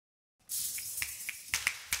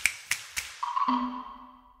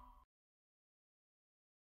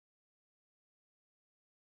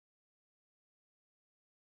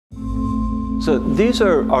So these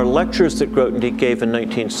are lectures that Grothendieck gave in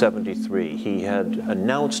 1973. He had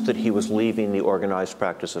announced that he was leaving the organized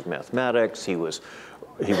practice of mathematics. He was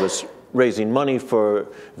raising money for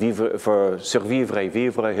Survivre et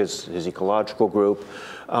Vivre, his ecological group.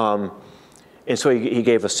 And so he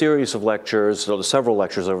gave a series of lectures, several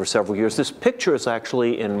lectures over several years. This picture is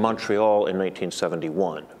actually in Montreal in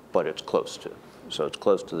 1971, but it's close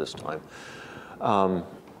to this time.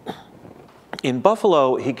 In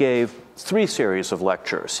Buffalo, he gave 3 series of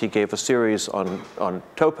lectures. He gave a series on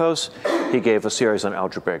topos, he gave a series on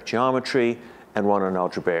algebraic geometry, and one on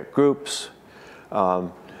algebraic groups.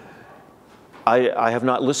 I have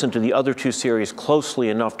not listened to the other 2 series closely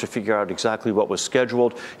enough to figure out exactly what was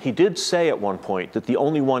scheduled. He did say at one point that the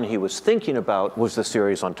only one he was thinking about was the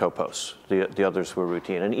series on topos. The others were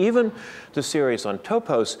routine. And even the series on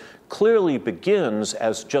topos clearly begins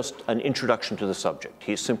as just an introduction to the subject.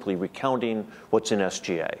 He's simply recounting what's in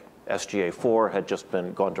SGA. SGA 4 had just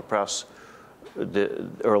gone to press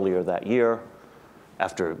earlier that year,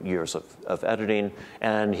 after years of editing.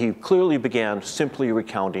 And he clearly began simply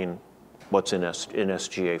recounting what's in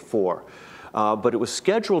SGA 4. But it was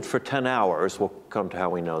scheduled for 10 hours. We'll come to how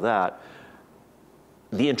we know that.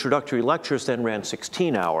 The introductory lectures then ran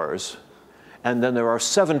 16 hours. And then there are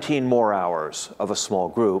 17 more hours of a small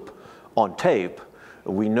group on tape.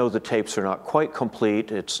 We know the tapes are not quite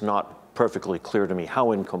complete. It's not perfectly clear to me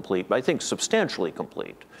how incomplete, but I think substantially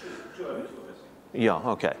complete. Yeah,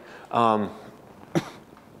 okay.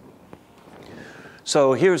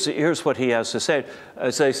 So here's what he has to say.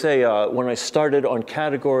 As I say, when I started on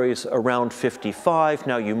categories around 55,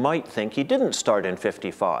 now you might think he didn't start in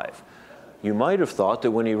 55. You might have thought that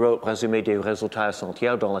when he wrote Résumé des résultats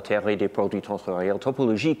essentiels dans la théorie des produits tensoriels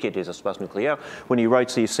topologiques et des espaces nucléaires, when he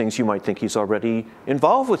writes these things, you might think he's already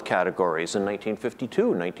involved with categories in 1952,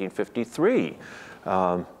 1953.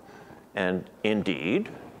 And indeed,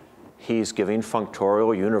 he's giving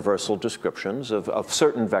functorial universal descriptions of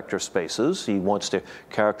certain vector spaces. He wants to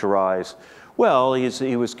characterize, well,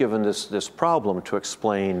 he was given this problem to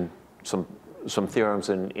explain some theorems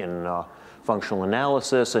in functional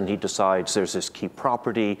analysis, and he decides there's this key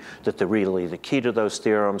property that really the key to those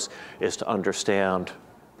theorems is to understand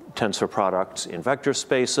tensor products in vector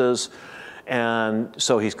spaces. And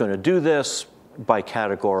so he's going to do this by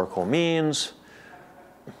categorical means.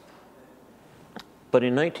 But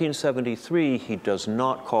in 1973, he does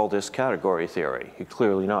not call this category theory. He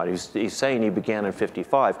clearly not. He's saying he began in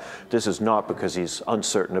 55. This is not because he's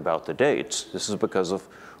uncertain about the dates. This is because of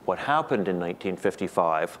what happened in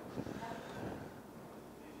 1955.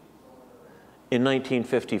 In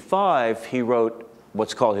 1955, he wrote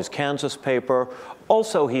what's called his Kansas paper.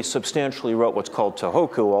 Also, he substantially wrote what's called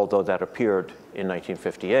Tohoku, although that appeared in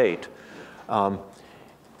 1958.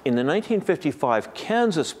 In the 1955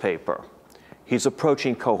 Kansas paper, he's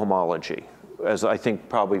approaching cohomology. As I think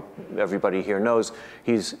probably everybody here knows,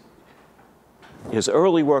 his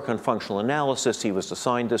early work on functional analysis, he was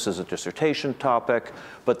assigned this as a dissertation topic,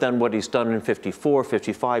 but then what he's done in 54,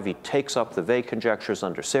 55, he takes up the Weil conjectures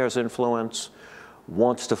under Serre's influence,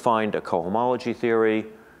 wants to find a cohomology theory.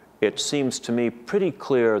 It seems to me pretty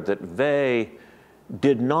clear that Weil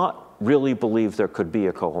did not really believe there could be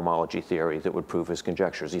a cohomology theory that would prove his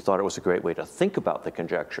conjectures. He thought it was a great way to think about the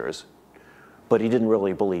conjectures, but he didn't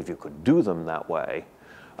really believe you could do them that way.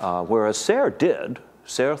 Whereas Serre did.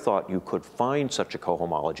 Serre thought you could find such a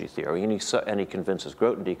cohomology theory, and he convinces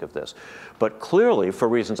Grothendieck of this. But clearly, for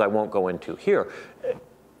reasons I won't go into here,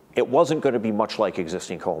 it wasn't going to be much like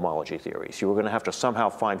existing cohomology theories. You were going to have to somehow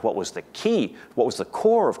find what was the key, what was the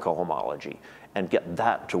core of cohomology, and get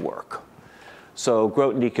that to work. So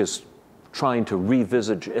Grothendieck is trying to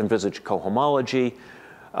envisage cohomology.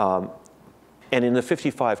 And in the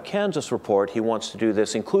 55 Kansas report, he wants to do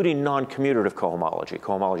this, including non-commutative cohomology,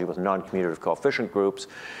 cohomology with non-commutative coefficient groups.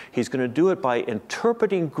 He's going to do it by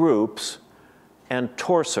interpreting groups and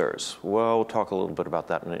torsors. Well, we'll talk a little bit about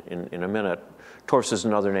that in a minute. Torus is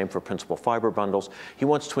another name for principal fiber bundles. He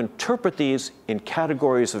wants to interpret these in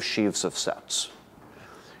categories of sheaves of sets.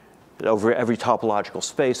 Over every topological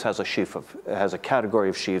space has a category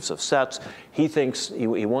of sheaves of sets. He thinks he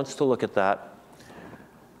wants to look at that.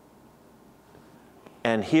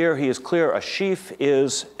 And here he is clear, a sheaf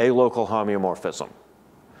is a local homeomorphism.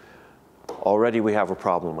 Already we have a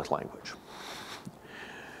problem with language.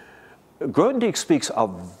 Grothendieck speaks a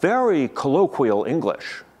very colloquial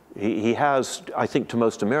English. He has, I think to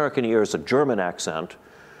most American ears, a German accent,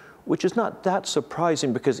 which is not that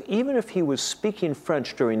surprising because even if he was speaking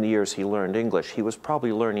French during the years he learned English, he was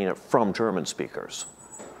probably learning it from German speakers.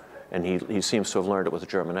 And he seems to have learned it with a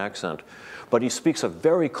German accent. But he speaks a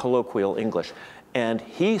very colloquial English. And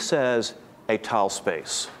he says étal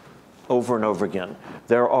space over and over again.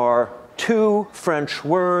 There are two French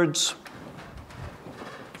words,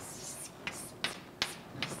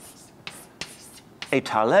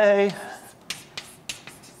 étaler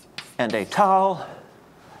and étal,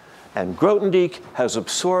 and Grothendieck has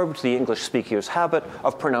absorbed the English speaker's habit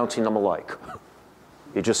of pronouncing them alike.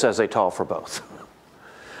 He just says étal for both.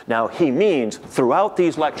 Now, he means, throughout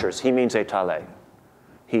these lectures, he means étaler.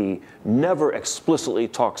 He never explicitly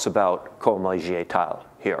talks about comme étal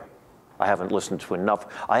here. I haven't listened to enough.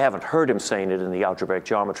 I haven't heard him saying it in the algebraic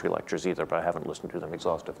geometry lectures either, but I haven't listened to them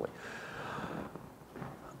exhaustively.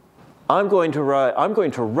 I'm going to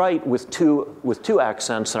write with two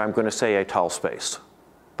accents, and I'm going to say étal space,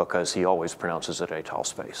 because he always pronounces it étal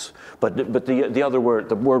space. But the other word,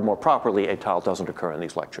 the word more properly, étal, doesn't occur in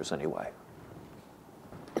these lectures anyway.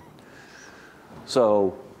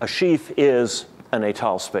 So a sheaf is an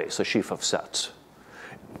étal space, a sheaf of sets.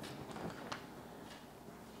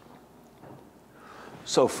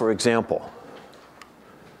 So for example,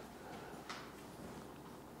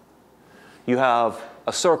 you have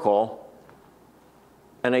a circle.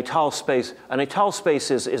 An étal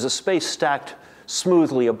space is a space stacked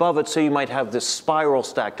smoothly above it, so you might have this spiral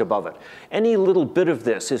stacked above it. Any little bit of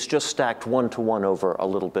this is just stacked one-to-one over a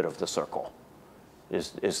little bit of the circle,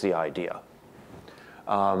 is the idea.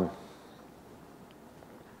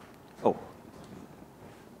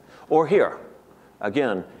 Or here,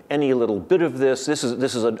 again, any little bit of this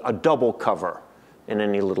is a double cover, and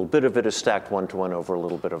any little bit of it is stacked one-to-one over a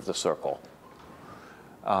little bit of the circle.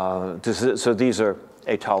 So these are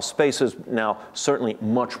étal spaces. Now, certainly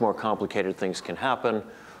much more complicated things can happen,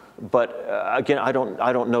 but again, I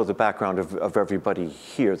don't know the background of everybody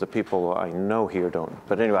here. The people I know here don't,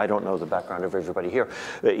 but anyway, I don't know the background of everybody here.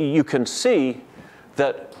 You can see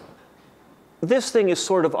that this thing is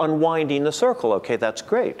sort of unwinding the circle. Okay, that's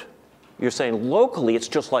great. You're saying locally it's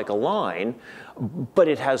just like a line, but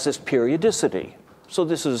it has this periodicity. So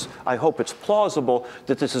this is, I hope it's plausible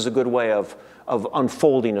that this is a good way of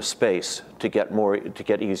unfolding a space to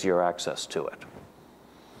get easier access to it.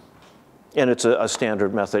 And it's a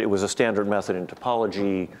standard method. It was a standard method in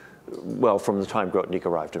topology, well, from the time Grothendieck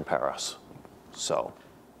arrived in Paris. So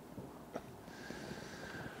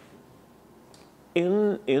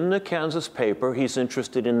in the Kansas paper, he's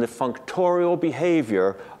interested in the functorial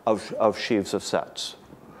behavior of sheaves of sets.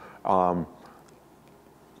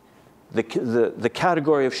 The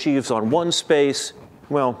category of sheaves on one space,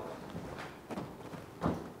 well,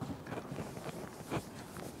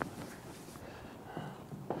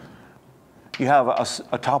 you have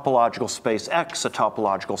a topological space X, a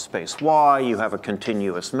topological space Y, you have a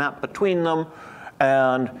continuous map between them,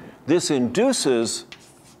 and this induces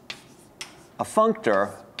a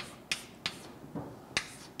functor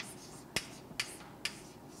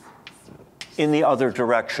in the other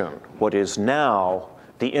direction, what is now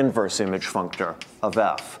the inverse image functor of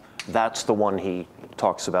F. That's the one he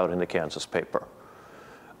talks about in the Kansas paper.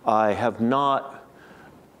 I have not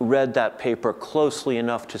read that paper closely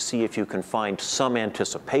enough to see if you can find some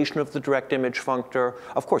anticipation of the direct image functor.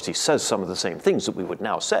 Of course, he says some of the same things that we would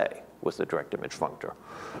now say with the direct image functor.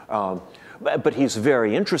 But he's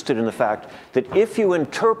very interested in the fact that if you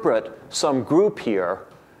interpret some group here,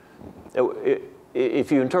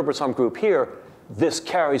 this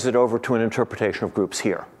carries it over to an interpretation of groups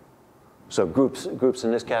here. So groups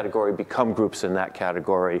in this category become groups in that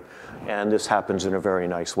category, and this happens in a very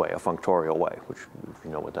nice way, a functorial way, which if you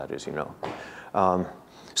know what that is, you know.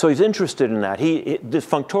 So he's interested in that. This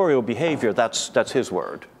functorial behavior, that's his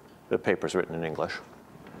word. The paper's written in English.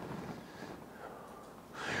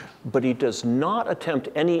 But he does not attempt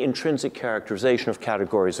any intrinsic characterization of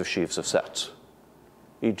categories of sheaves of sets.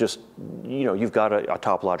 He just, you know, you've got a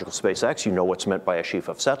topological space X, you know what's meant by a sheaf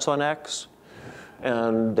of sets on X,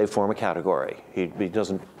 and they form a category. He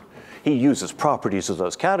uses properties of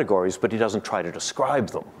those categories, but he doesn't try to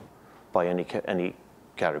describe them by any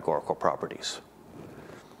categorical properties.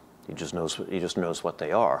 He just knows what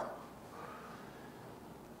they are.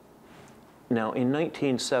 Now, in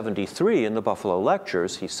 1973, in the Buffalo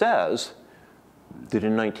Lectures, he says that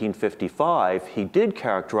in 1955, he did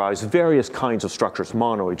characterize various kinds of structures,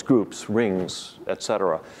 monoids, groups, rings,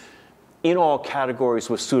 etc., in all categories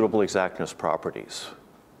with suitable exactness properties.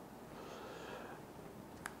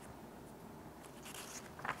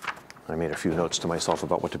 I made a few notes to myself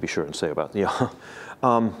about what to be sure and say about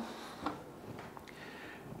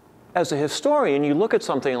as a historian, you look at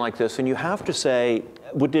something like this and you have to say,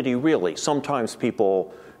 well, did he really? Sometimes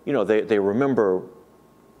people, you know, they remember,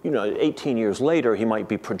 you know, 18 years later, he might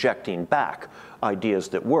be projecting back ideas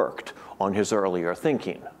that worked on his earlier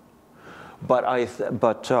thinking.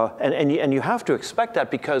 And you have to expect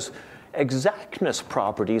that because exactness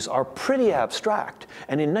properties are pretty abstract.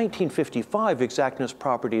 And in 1955, exactness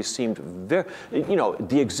properties seemed very,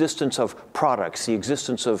 the existence of products, the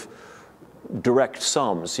existence of direct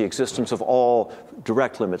sums, the existence of all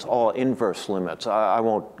direct limits, all inverse limits. I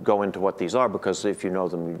won't go into what these are because if you know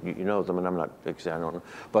them, you know them, and I'm not examining them.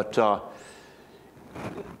 But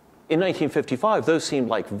in 1955, those seemed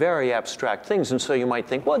like very abstract things, and so you might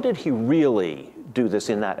think, well, did he really do this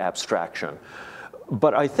in that abstraction?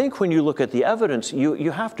 But I think when you look at the evidence,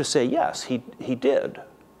 you have to say, yes, he did.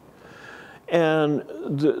 And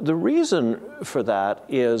the reason for that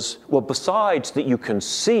is, well, besides that you can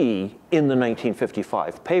see in the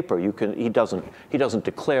 1955 paper, he doesn't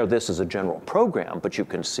declare this as a general program, but you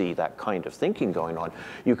can see that kind of thinking going on.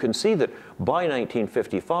 You can see that by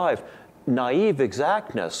 1955, naive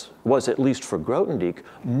exactness was, at least for Grothendieck,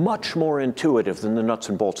 much more intuitive than the nuts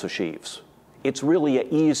and bolts of sheaves. It's really an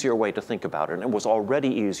easier way to think about it, and it was already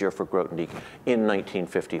easier for Grothendieck in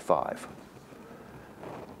 1955.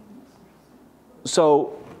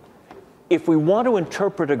 So if we want to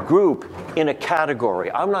interpret a group in a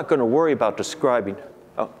category, I'm not going to worry about describing.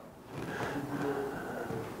 Oh.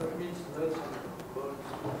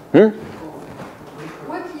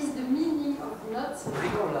 What is the meaning of nuts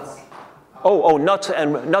and bolts? Oh, nuts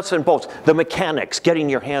and bolts. The mechanics, getting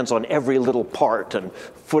your hands on every little part and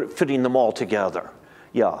fitting them all together.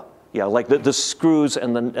 Yeah, like the screws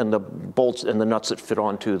and the bolts and the nuts that fit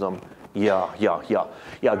onto them. Yeah.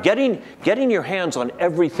 Getting your hands on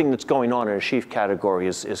everything that's going on in a sheaf category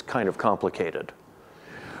is kind of complicated.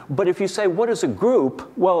 But if you say, what is a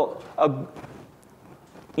group? Well,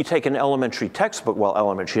 you take an elementary textbook,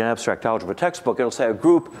 elementary and abstract algebra textbook, it'll say a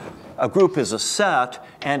group is a set,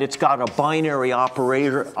 and it's got a binary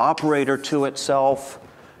operator to itself.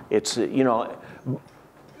 It's,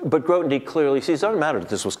 but Grothendieck clearly sees it doesn't matter that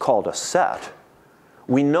this was called a set.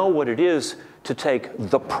 We know what it is to take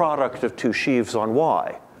the product of two sheaves on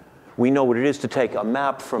Y. We know what it is to take a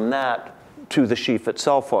map from that to the sheaf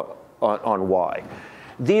itself on Y.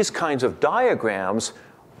 These kinds of diagrams,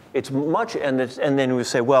 it's much, and then we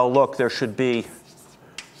say, well, look, there should be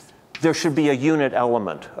a unit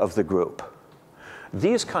element of the group.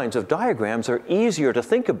 These kinds of diagrams are easier to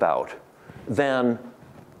think about than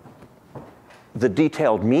the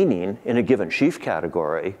detailed meaning in a given sheaf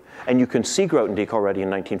category. And you can see Grothendieck already in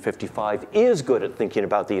 1955 is good at thinking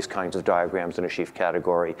about these kinds of diagrams in a sheaf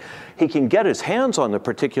category. He can get his hands on the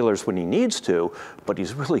particulars when he needs to, but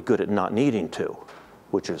he's really good at not needing to,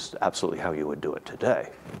 which is absolutely how you would do it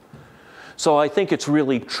today. So I think it's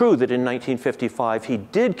really true that in 1955 he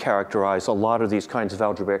did characterize a lot of these kinds of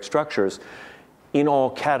algebraic structures in all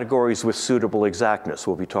categories with suitable exactness.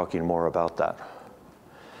 We'll be talking more about that.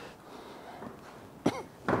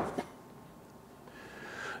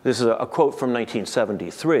 This is a quote from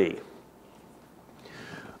 1973.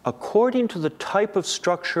 According to the type of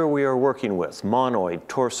structure we are working with, monoid,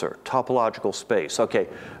 torsor, topological space. Okay,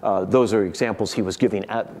 those are examples he was giving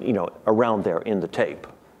around there in the tape.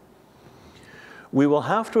 We will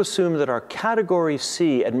have to assume that our category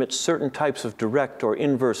C admits certain types of direct or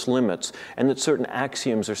inverse limits and that certain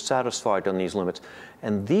axioms are satisfied on these limits.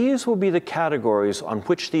 And these will be the categories on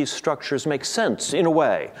which these structures make sense in a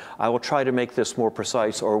way. I will try to make this more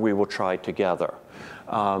precise, or we will try together.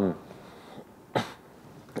 And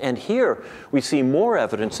here we see more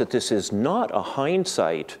evidence that this is not a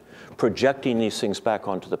hindsight projecting these things back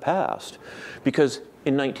onto the past, because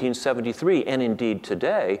in 1973, and indeed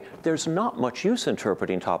today, there's not much use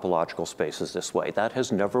interpreting topological spaces this way. That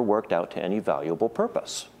has never worked out to any valuable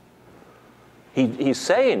purpose. He's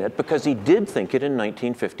saying it because he did think it in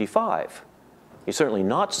 1955. He's certainly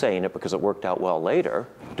not saying it because it worked out well later.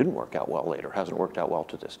 It didn't work out well later, hasn't worked out well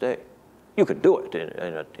to this day. You could do it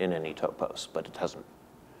in any topos, but it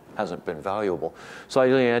hasn't been valuable. So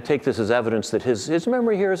I take this as evidence that his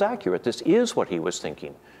memory here is accurate. This is what he was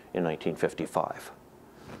thinking in 1955.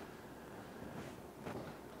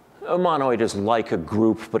 A monoid is like a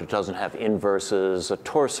group, but it doesn't have inverses. A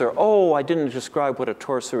torsor, I didn't describe what a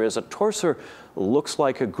torsor is. A torsor looks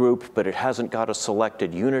like a group, but it hasn't got a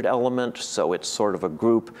selected unit element, so it's sort of a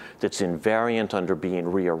group that's invariant under being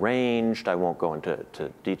rearranged. I won't go into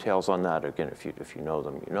details on that. Again, if you know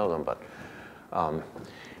them, you know them. But,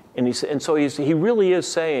 and so he really is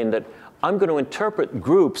saying that I'm going to interpret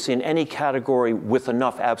groups in any category with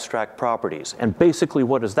enough abstract properties. And basically,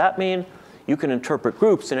 what does that mean? You can interpret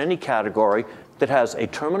groups in any category that has a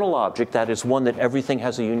terminal object, that is one that everything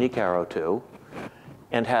has a unique arrow to,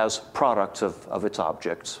 and has products of its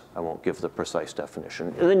objects. I won't give the precise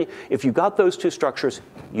definition. And then if you got those two structures,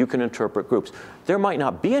 you can interpret groups. There might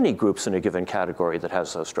not be any groups in a given category that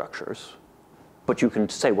has those structures, but you can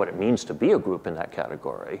say what it means to be a group in that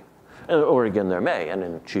category. Or again, there may, and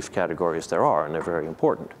in chief categories there are, and they're very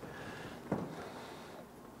important.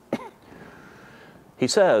 He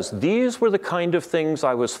says, these were the kind of things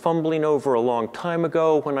I was fumbling over a long time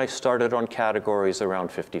ago when I started on categories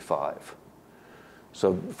around 55.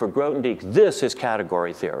 So for Grothendieck, this is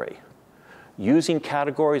category theory. Using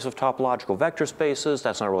categories of topological vector spaces,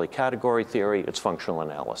 that's not really category theory, it's functional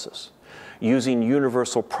analysis. Using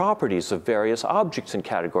universal properties of various objects in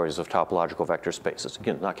categories of topological vector spaces,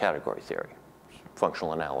 again, not category theory,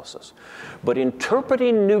 functional analysis. But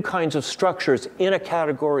interpreting new kinds of structures in a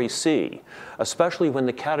category C, especially when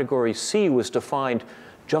the category C was defined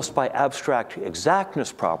just by abstract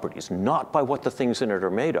exactness properties, not by what the things in it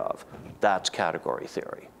are made of, that's category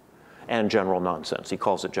theory. And general nonsense. He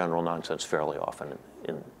calls it general nonsense fairly often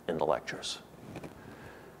in the lectures.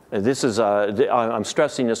 And this is, I'm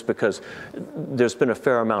stressing this because there's been a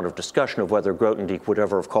fair amount of discussion of whether Grothendieck would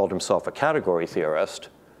ever have called himself a category theorist.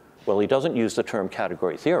 Well, he doesn't use the term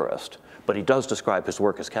category theorist, but he does describe his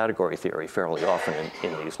work as category theory fairly often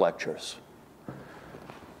in these lectures.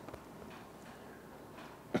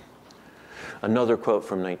 Another quote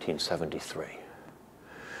from 1973.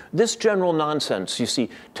 This general nonsense, you see,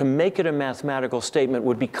 to make it a mathematical statement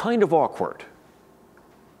would be kind of awkward.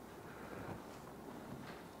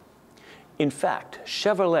 In fact,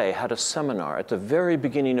 Chevrolet had a seminar at the very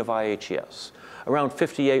beginning of IHES, around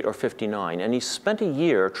 58 or 59, and he spent a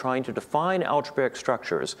year trying to define algebraic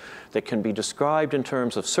structures that can be described in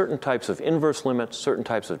terms of certain types of inverse limits, certain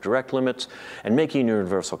types of direct limits, and making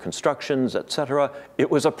universal constructions, etc. It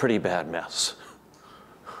was a pretty bad mess.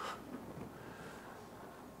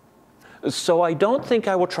 So I don't think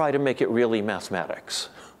I will try to make it really mathematics.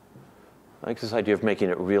 I like this idea of making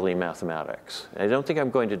it really mathematics. I don't think I'm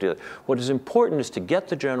going to do it. What is important is to get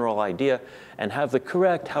the general idea and have the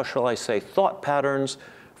correct, how shall I say, thought patterns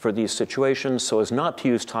for these situations so as not to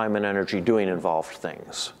use time and energy doing involved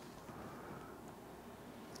things.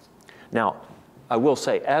 Now, I will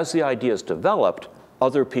say, as the ideas developed,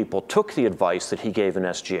 other people took the advice that he gave in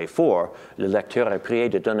SGA4, le lecteur est prié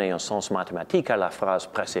de donner un sens mathématique à la phrase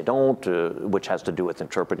précédente, which has to do with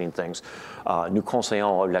interpreting things. Nous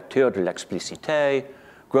conseillons au lecteur de l'expliciter.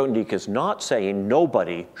 Grothendieck is not saying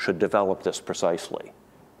nobody should develop this precisely.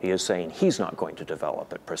 He is saying he's not going to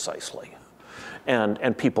develop it precisely.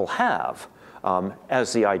 And people have,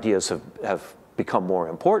 as the ideas have become more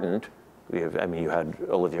important. I mean, you had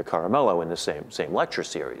Olivia Caramello in the same lecture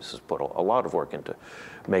series, has put a lot of work into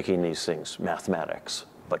making these things mathematics.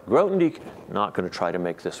 But Grothendieck, not going to try to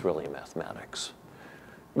make this really mathematics.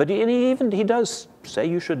 But he does say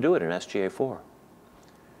you should do it in SGA4.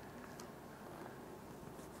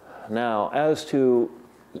 Now, as to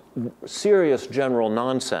serious general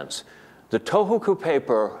nonsense, the Tohoku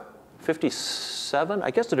paper 57, I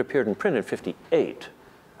guess it appeared in print in 58.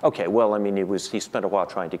 Okay, well, I mean, he spent a while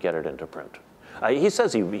trying to get it into print. He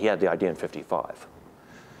says he had the idea in 55.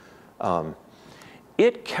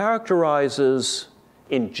 It characterizes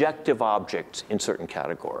injective objects in certain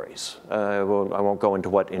categories. I won't go into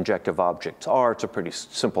what injective objects are. It's a pretty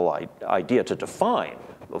simple idea to define.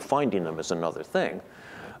 Finding them is another thing.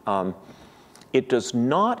 It does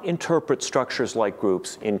not interpret structures like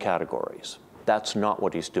groups in categories. That's not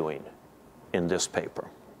what he's doing in this paper.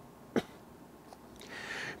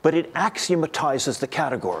 But it axiomatizes the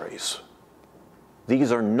categories.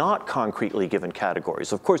 These are not concretely given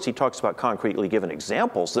categories. Of course, he talks about concretely given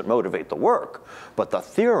examples that motivate the work, but the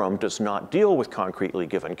theorem does not deal with concretely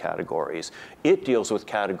given categories. It deals with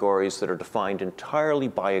categories that are defined entirely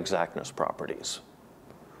by exactness properties.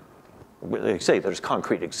 They say there's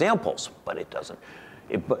concrete examples, but it doesn't.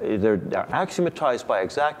 They're axiomatized by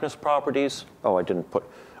exactness properties. Oh, I didn't put,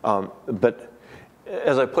 but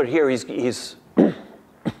as I put here, he's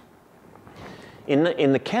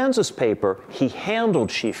in the Kansas paper, he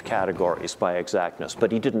handled sheaf categories by exactness,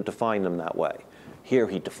 but he didn't define them that way. Here,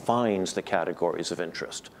 he defines the categories of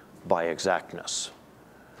interest by exactness.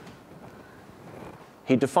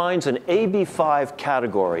 He defines an AB5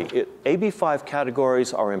 category. AB5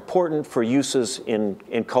 categories are important for uses in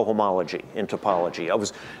cohomology, in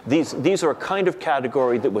topology. These are a kind of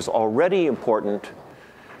category that was already important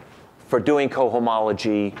for doing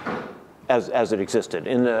cohomology as it existed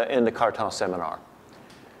in the Cartan seminar.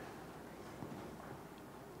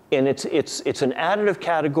 And it's an additive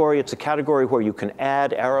category. It's a category where you can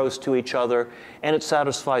add arrows to each other, and it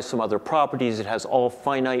satisfies some other properties. It has all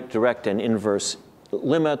finite, direct, and inverse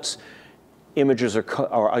limits. images are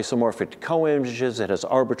isomorphic to co-images, it has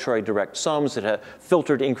arbitrary direct sums, it has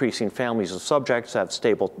filtered increasing families of subjects, have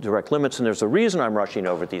stable direct limits, and there's a reason I'm rushing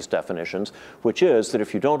over these definitions, which is that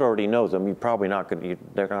if you don't already know them, you're probably not going to,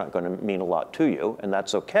 they're not going to mean a lot to you, and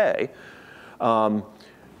that's okay. I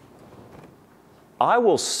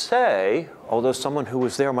will say, although someone who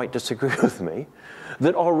was there might disagree with me,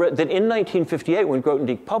 that in 1958, when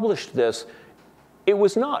Grothendieck published this, it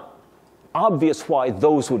was not obvious why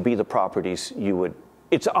those would be the properties you would,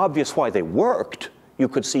 it's obvious why they worked. You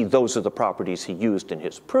could see those are the properties he used in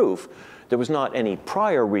his proof. There was not any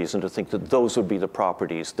prior reason to think that those would be the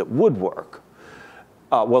properties that would work.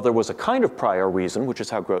 Well, there was a kind of prior reason, which is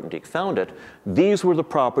how Grothendieck found it. These were the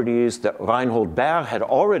properties that Reinhold Baer had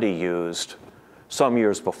already used some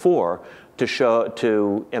years before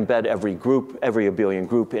to embed every group, every abelian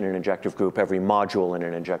group in an injective group, every module in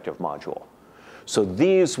an injective module. So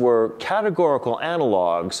these were categorical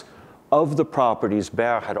analogs of the properties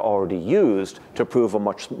Baer had already used to prove a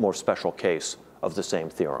much more special case of the same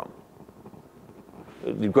theorem.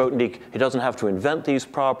 Grothendieck, he doesn't have to invent these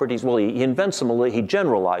properties. Well, he invents them, he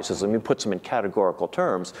generalizes them, he puts them in categorical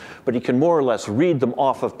terms, but he can more or less read them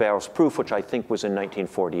off of Baer's proof, which I think was in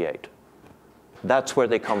 1948. That's where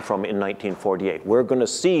they come from in 1948. We're going to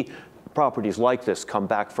see properties like this come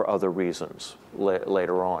back for other reasons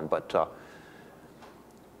later on, but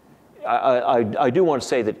I do want to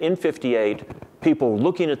say that in 58, people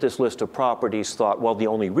looking at this list of properties thought, well, the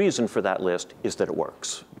only reason for that list is that it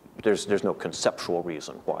works. There's no conceptual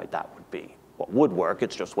reason why that would be what would work.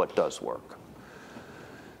 It's just what does work.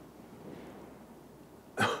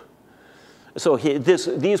 So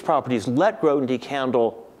these properties let Grothendieck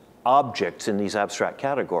handle objects in these abstract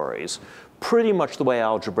categories pretty much the way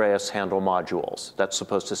algebraists handle modules. That's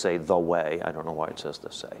supposed to say the way. I don't know why it says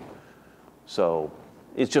the say. So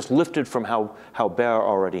it's just lifted from how Baer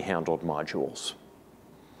already handled modules.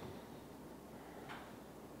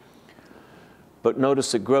 But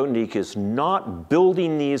notice that Grothendieck is not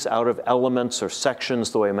building these out of elements or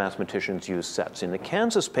sections the way mathematicians use sets. In the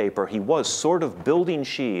Kansas paper, he was sort of building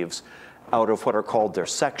sheaves out of what are called their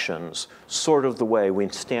sections, sort of the way we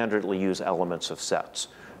standardly use elements of sets.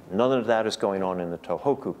 None of that is going on in the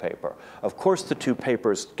Tohoku paper. Of course, the two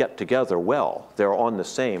papers get together well. They're on the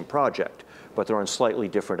same project, but they're on slightly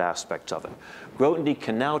different aspects of it. Grothendieck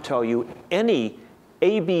can now tell you any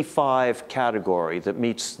AB5 category that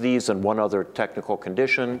meets these and one other technical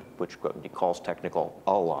condition, which Grothendieck calls technical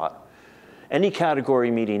a lot. Any category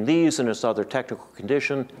meeting these and this other technical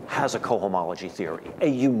condition has a cohomology theory, a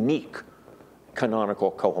unique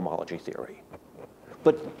canonical cohomology theory.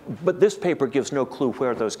 But this paper gives no clue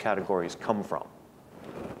where those categories come from.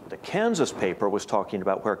 The Kansas paper was talking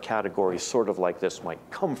about where categories sort of like this might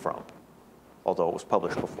come from, although it was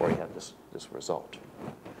published before he had this result.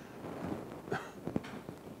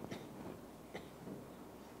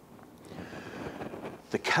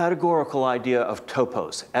 The categorical idea of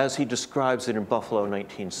topos, as he describes it in Buffalo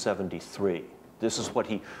 1973. This is what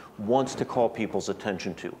he wants to call people's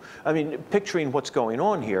attention to. I mean, picturing what's going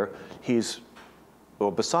on here,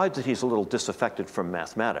 well, besides that he's a little disaffected from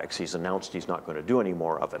mathematics, he's announced he's not going to do any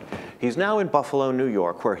more of it. He's now in Buffalo, New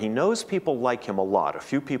York, where he knows people like him a lot. A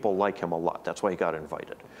few people like him a lot. That's why he got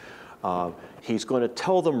invited. He's going to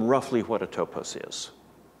tell them roughly what a topos is.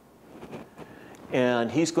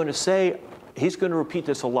 And he's going to repeat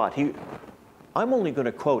this a lot. I'm only going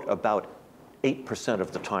to quote about 8%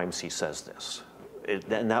 of the times he says this.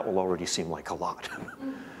 And that will already seem like a lot.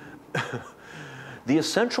 The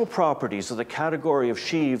essential properties of the category of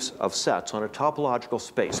sheaves of sets on a topological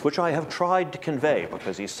space, which I have tried to convey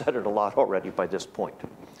because he said it a lot already by this point,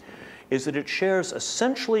 is that it shares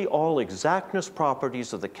essentially all exactness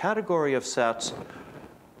properties of the category of sets.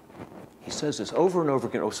 He says this over and over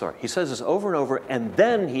again. Oh, sorry. He says this over and over, and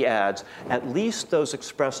then he adds, at least those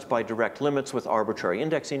expressed by direct limits with arbitrary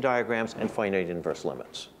indexing diagrams and finite inverse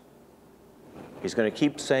limits. He's going to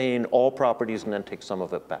keep saying all properties and then take some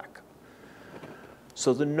of it back.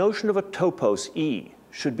 So the notion of a topos, E,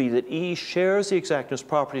 should be that E shares the exactness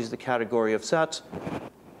properties of the category of sets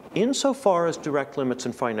insofar as direct limits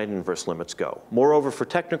and finite inverse limits go. Moreover, for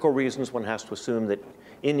technical reasons, one has to assume that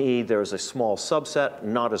in E, there is a small subset,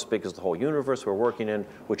 not as big as the whole universe we're working in,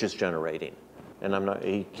 which is generating. And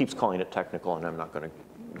he keeps calling it technical, and I'm not going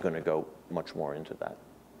to go much more into that.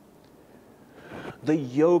 The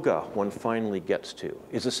yoga one finally gets to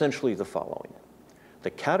is essentially the following. The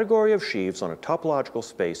category of sheaves on a topological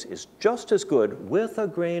space is just as good, with a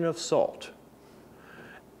grain of salt,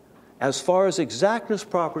 as far as exactness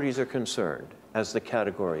properties are concerned, as the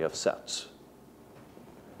category of sets.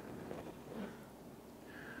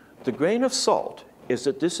 The grain of salt is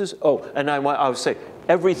that this is, oh, and I would say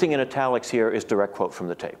everything in italics here is direct quote from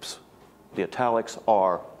the tapes. The italics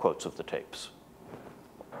are quotes of the tapes.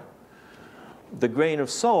 The grain of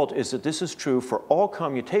salt is that this is true for all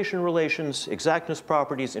commutation relations, exactness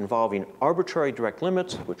properties involving arbitrary direct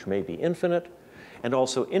limits, which may be infinite, and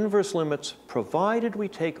also inverse limits, provided we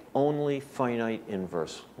take only finite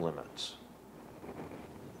inverse limits.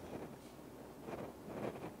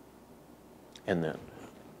 And then,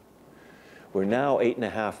 we're now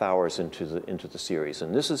 8.5 hours into the series,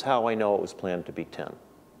 and this is how I know it was planned to be 10.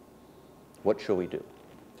 What shall we do?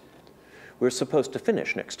 We're supposed to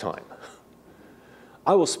finish next time.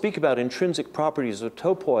 I will speak about intrinsic properties of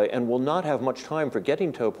topoi and will not have much time for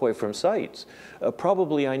getting topoi from sites.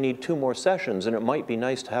 Probably I need 2 more sessions, and it might be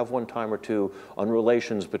nice to have 1 time or 2 on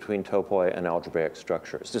relations between topoi and algebraic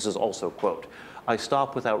structures. This is also, quote, I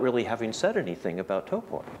stop without really having said anything about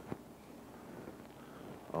topoi.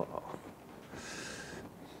 Uh-oh.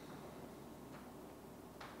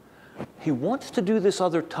 He wants to do this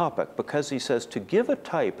other topic because he says to give a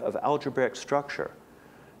type of algebraic structure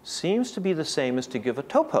seems to be the same as to give a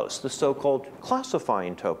topos, the so-called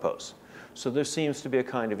classifying topos. So there seems to be a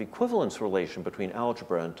kind of equivalence relation between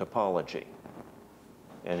algebra and topology.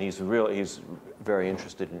 And he's very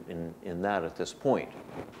interested in that at this point.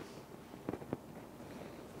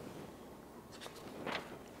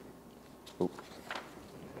 Oop.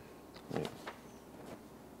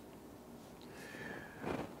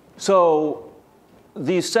 So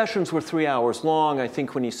these sessions were 3 hours long. I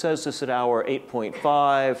think when he says this at hour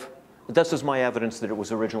 8.5, this is my evidence that it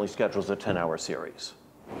was originally scheduled as a 10-hour series.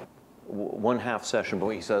 1/2 session, but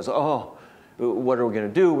he says, oh, what are we going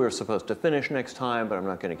to do? We're supposed to finish next time, but I'm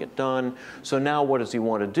not going to get done. So now what does he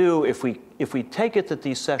want to do? If we take it that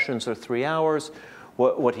these sessions are 3 hours,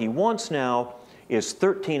 what he wants now is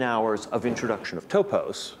 13 hours of introduction of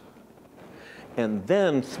topos, and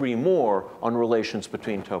then 3 more on relations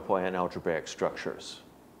between topoi and algebraic structures.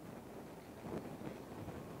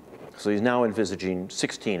 So he's now envisaging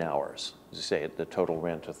 16 hours. As you say, the total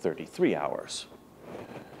ran to 33 hours.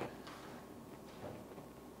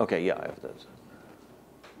 Okay, yeah, I have those.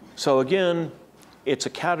 So again, it's a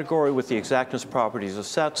category with the exactness properties of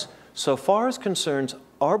sets so far as concerns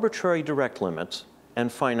arbitrary direct limits and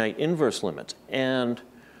finite inverse limits. And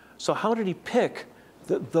so how did he pick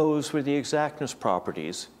that those were the exactness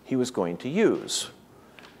properties he was going to use?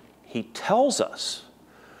 He tells us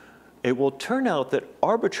it will turn out that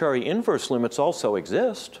arbitrary inverse limits also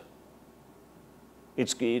exist.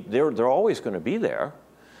 They're always going to be there.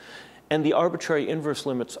 And the arbitrary inverse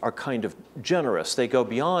limits are kind of generous. They go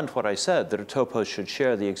beyond what I said, that a topos should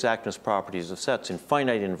share the exactness properties of sets in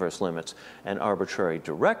finite inverse limits and arbitrary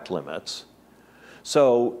direct limits.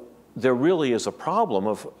 So there really is a problem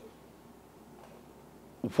of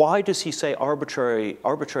why does he say arbitrary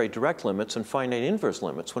direct limits and finite inverse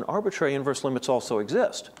limits when arbitrary inverse limits also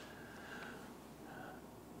exist?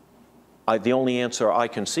 The only answer I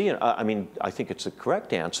can see, and I think it's the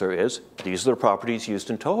correct answer, is these are the properties used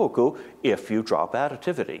in Tohoku if you drop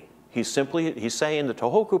additivity. He's saying the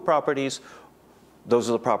Tohoku properties, those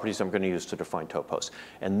are the properties I'm going to use to define topos.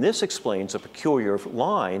 And this explains a peculiar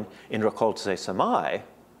line in Rakoltse Samai,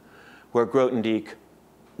 where Grothendieck,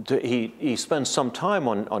 he spends some time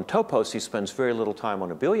on topos. He spends very little time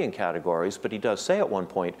on abelian categories, but he does say at one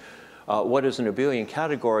point, what is an abelian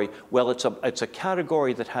category? Well, it's a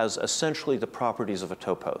category that has essentially the properties of a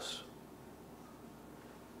topos.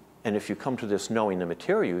 And if you come to this knowing the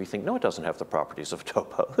material, you think, no, it doesn't have the properties of a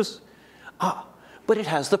topos. But it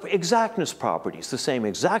has the exactness properties, the same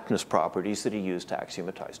exactness properties that he used to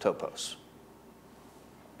axiomatize topos.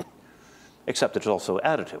 Except it's also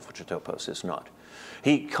additive, which a topos is not.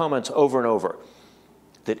 He comments over and over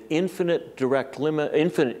that infinite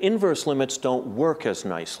inverse limits don't work as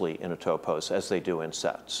nicely in a topos as they do in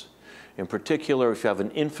sets. In particular, if you have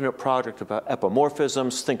an infinite product of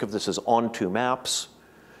epimorphisms, think of this as onto maps.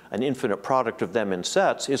 An infinite product of them in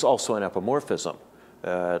sets is also an epimorphism,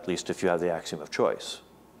 at least if you have the axiom of choice.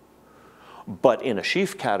 But in a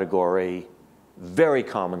sheaf category, very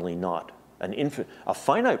commonly not. A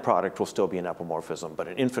finite product will still be an epimorphism, but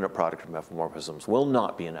an infinite product of epimorphisms will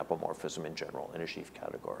not be an epimorphism in general in a sheaf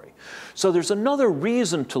category. So there's another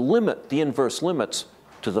reason to limit the inverse limits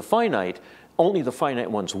to the finite. Only the finite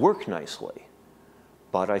ones work nicely.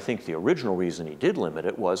 But I think the original reason he did limit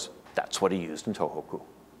it was that's what he used in Tohoku.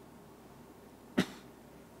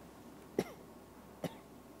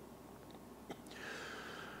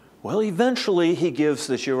 Well, eventually he gives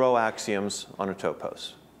the Giraud axioms on a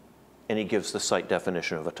topos. And he gives the site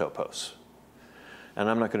definition of a topos. And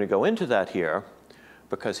I'm not going to go into that here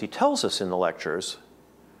because he tells us in the lectures,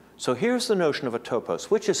 So here's the notion of a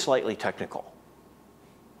topos, which is slightly technical.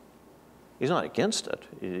 He's not against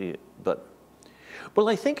it, but, well,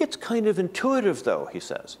 I think it's kind of intuitive, though, he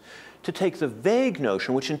says, to take the vague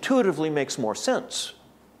notion, which intuitively makes more sense,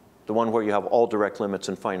 the one where you have all direct limits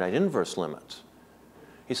and finite inverse limits.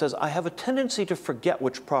 He says, I have a tendency to forget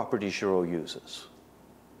which properties Giraud uses.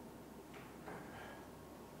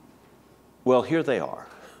 Well, here they are.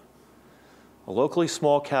 A locally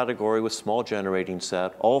small category with small generating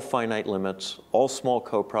set, all finite limits, all small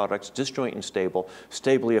coproducts, disjoint and stable,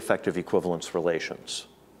 stably effective equivalence relations.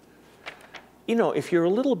 You know, if you're a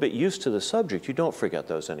little bit used to the subject, you don't forget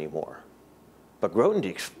those anymore. But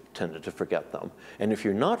Grothendieck tended to forget them. And if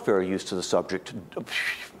you're not very used to the subject,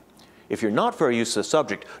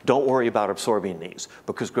 don't worry about absorbing these,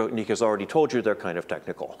 because Grothendieck has already told you they're kind of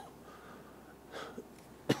technical.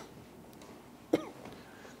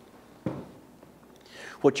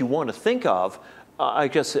 What you want to think of, I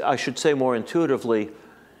guess I should say more intuitively,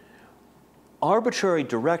 arbitrary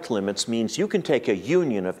direct limits means you can take a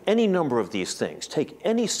union of any number of these things, take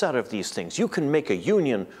any set of these things. You can make a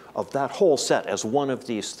union of that whole set as one of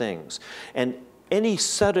these things. And any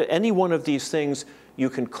one of these things,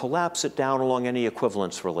 you can collapse it down along any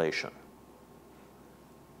equivalence relation.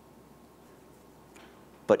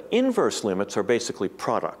 But inverse limits are basically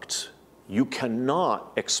products. You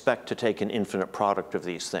cannot expect to take an infinite product of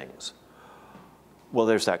these things. Well,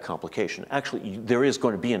 there's that complication. Actually, there is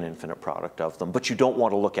going to be an infinite product of them, but you don't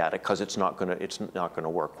want to look at it because it's not going to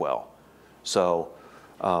work well. So,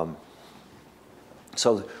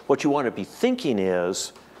 so what you want to be thinking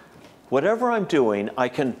is, whatever I'm doing, I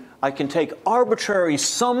can take arbitrary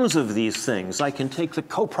sums of these things. I can take the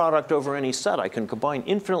coproduct over any set. I can combine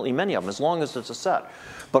infinitely many of them as long as it's a set.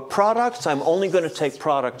 But products, I'm only going to take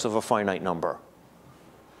products of a finite number.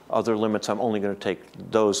 Other limits, I'm only going to take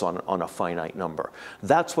those on a finite number.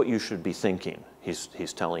 That's what you should be thinking,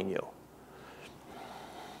 he's telling you.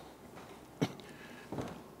 And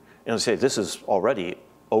I say this is already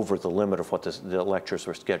over the limit of what the lectures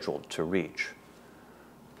were scheduled to reach.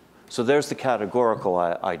 So there's the categorical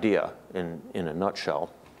idea in a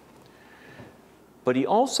nutshell. But he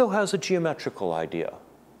also has a geometrical idea.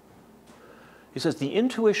 He says the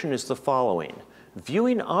intuition is the following.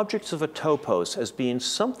 Viewing objects of a topos as being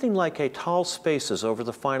something like étale spaces over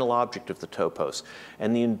the final object of the topos,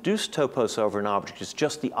 and the induced topos over an object is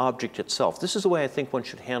just the object itself. This is the way I think one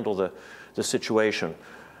should handle the situation.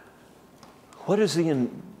 What is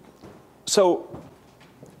so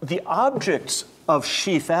the objects of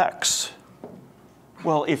sheaf X,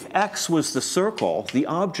 well, if X was the circle, the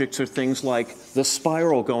objects are things like the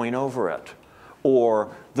spiral going over it,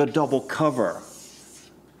 or the double cover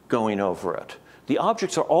going over it. The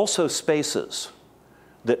objects are also spaces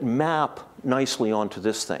that map nicely onto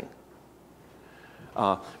this thing.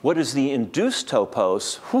 What is the induced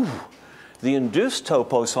topos? Whew. The induced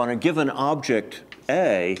topos on a given object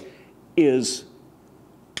A is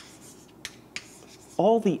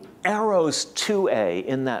all the arrows to A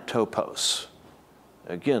in that topos.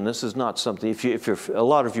 Again, this is not something, a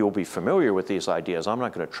lot of you will be familiar with these ideas. I'm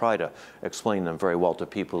not going to try to explain them very well to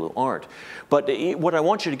people who aren't. But what I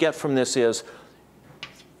want you to get from this is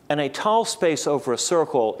an étale space over a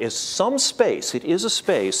circle is some space. It is a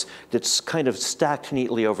space that's kind of stacked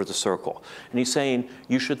neatly over the circle. And he's saying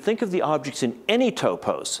you should think of the objects in any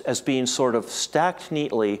topos as being sort of stacked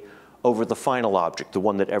neatly over the final object, the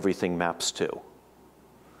one that everything maps to.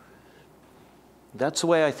 That's the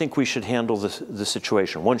way I think we should handle the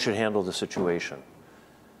situation. One should handle the situation.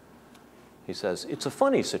 He says, it's a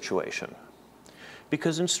funny situation.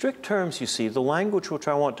 Because in strict terms, you see, the language which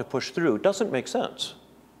I want to push through doesn't make sense.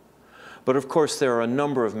 But of course, there are a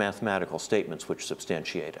number of mathematical statements which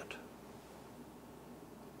substantiate it.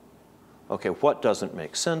 Okay, what doesn't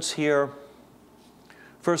make sense here?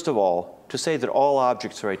 First of all, to say that all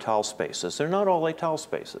objects are étale spaces, they're not all étale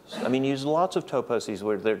spaces. I mean, you use lots of toposes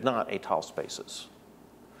where they're not étale spaces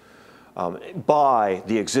by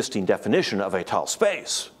the existing definition of étale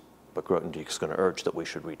space. But Grothendieck is going to urge that we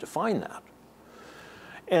should redefine that.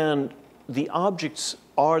 And the objects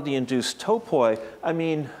are the induced topoi. I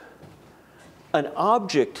mean, an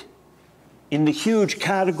object in the huge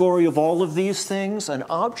category of all of these things, an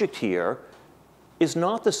object here is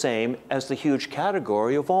not the same as the huge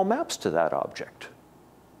category of all maps to that object.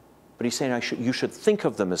 But he's saying you should think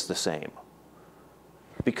of them as the same,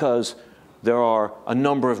 because there are a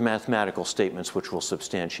number of mathematical statements which will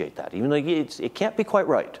substantiate that. Even though it can't be quite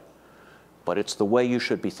right, but it's the way you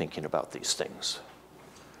should be thinking about these things.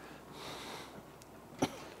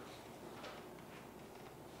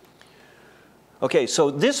 Okay, so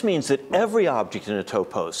this means that every object in a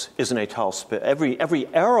topos is an étal space. Every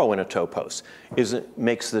arrow in a topos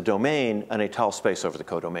makes the domain an étal space over the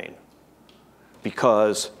codomain.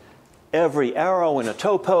 Because every arrow in a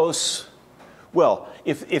topos, well,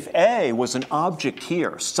 if A was an object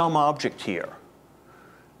here, some object here,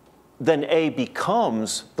 then A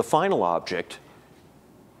becomes the final object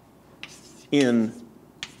in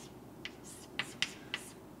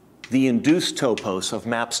the induced topos of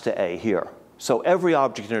maps to A here. So every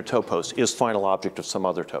object in a topos is final object of some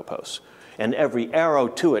other topos. And every arrow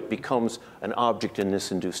to it becomes an object in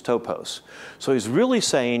this induced topos. So he's really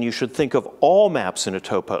saying you should think of all maps in a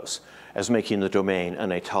topos as making the domain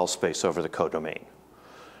an étal space over the codomain,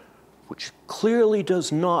 which clearly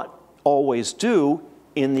does not always do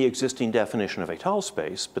in the existing definition of étal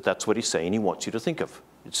space, but that's what he's saying he wants you to think of.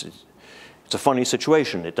 It's a funny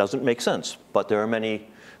situation. It doesn't make sense, but there are many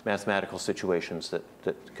mathematical situations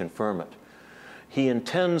that confirm it. He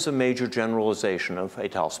intends a major generalization of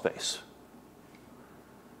étal space.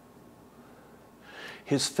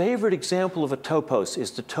 His favorite example of a topos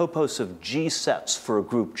is the topos of G sets for a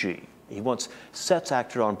group G. He wants sets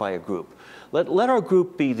acted on by a group. Let our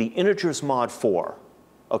group be the integers mod 4.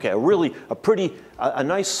 Okay, a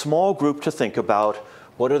nice small group to think about.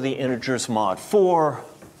 What are the integers mod 4?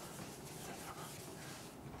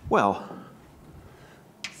 Well,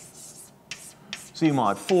 Z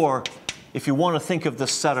mod 4, if you want to think of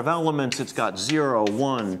this set of elements, it's got 0,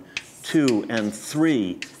 1, 2, and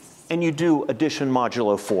 3. And you do addition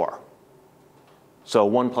modulo 4. So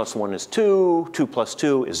 1 plus 1 is 2. 2 plus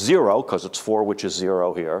 2 is 0, because it's 4, which is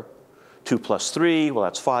 0 here. 2 plus 3, well,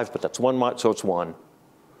 that's 5, but that's 1, so it's 1.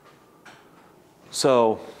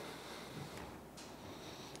 So,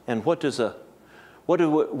 and what does a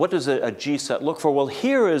G set look for? Well,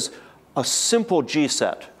 here is a simple G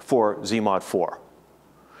set for Z mod 4.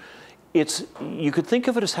 You could think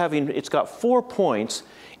of it as it's got 4 points,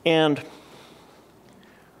 and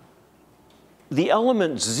the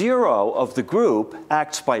element 0 of the group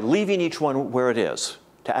acts by leaving each one where it is.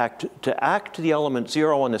 To act the element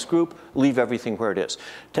 0 on this group, leave everything where it is.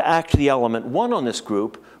 To act the element 1 on this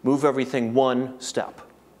group, move everything 1 step.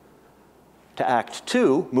 To act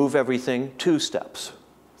 2, move everything 2 steps.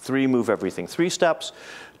 3, move everything 3 steps.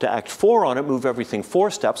 To act 4 on it, move everything 4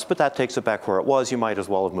 steps, but that takes it back where it was. You might as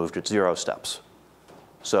well have moved it 0 steps.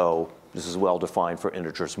 So this is well defined for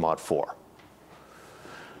integers mod 4.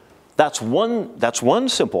 That's one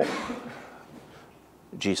simple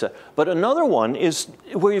G set. But another one is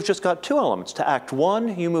where you've just got 2 elements. To act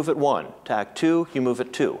 1, you move it 1. To act 2, you move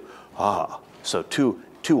it 2. So 2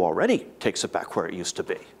 already takes it back where it used to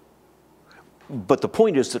be. But the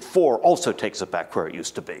point is that 4 also takes it back where it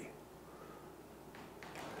used to be.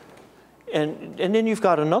 And then you've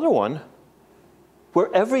got another one where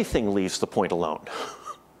everything leaves the point alone.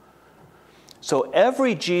 So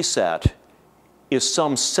every G set is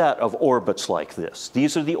some set of orbits like this.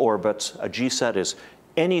 These are the orbits. A G set is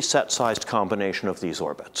any set-sized combination of these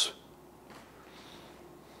orbits.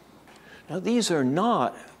 Now, these are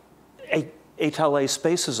not étalé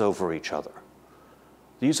spaces over each other.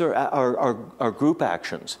 These are group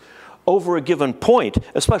actions. Over a given point,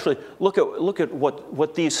 especially, look at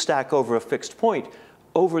what these stack over a fixed point.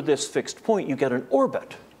 Over this fixed point, you get an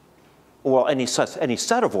orbit. Well, any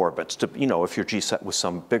set of orbits, if your G set was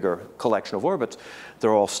some bigger collection of orbits,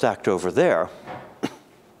 they're all stacked over there.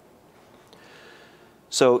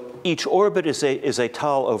 So each orbit is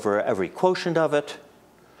étal over every quotient of it.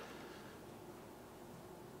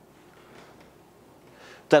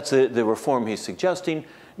 That's the reform he's suggesting.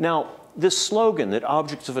 Now, this slogan that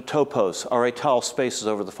objects of a topos are étal spaces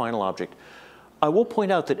over the final object, I will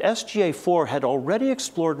point out that SGA4 had already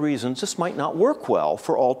explored reasons this might not work well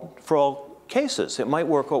for all cases. It might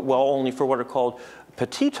work well only for what are called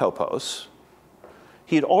petit topos.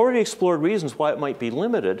 He had already explored reasons why it might be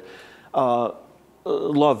limited.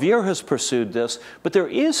 Lavier has pursued this, but there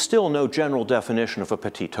is still no general definition of a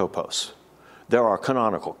petit topos. There are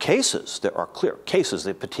canonical cases, there are clear cases,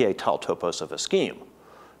 the petit étal topos of a scheme,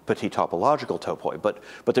 petit topological topoi,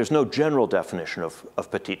 but there's no general definition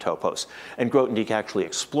of petit topos. And Grothendieck actually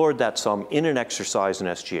explored that some in an exercise in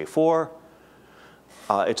SGA4.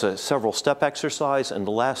 It's a several-step exercise, and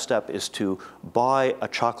the last step is to buy a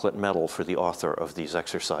chocolate medal for the author of these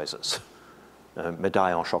exercises.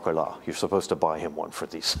 Médaille en chocolat. You're supposed to buy him one for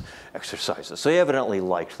these exercises. So he evidently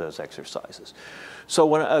liked those exercises. So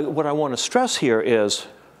what I want to stress here is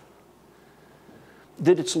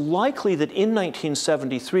that it's likely that in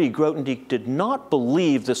 1973, Grothendieck did not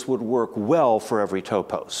believe this would work well for every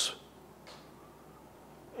topos.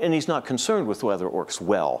 and he's not concerned with whether it works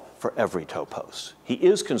well for every topos. He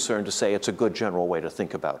is concerned to say it's a good general way to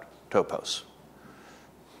think about topos.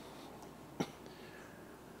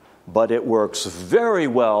 But it works very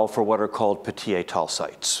well for what are called petit étal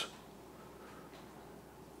sites.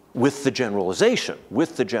 With the generalization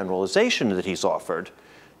that he's offered.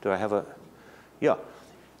 Do I have a, yeah.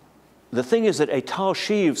 The thing is that étal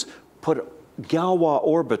sheaves put Galois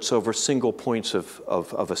orbits over single points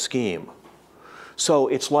of a scheme. So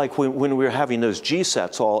it's like when we're having those G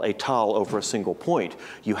sets all étal over a single point,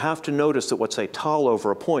 you have to notice that what's étal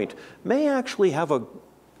over a point may actually have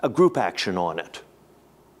a group action on it.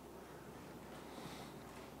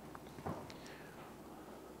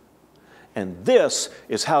 And this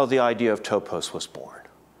is how the idea of topos was born.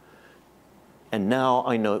 And now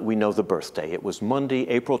we know the birthday. It was Monday,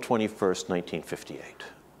 April 21st, 1958.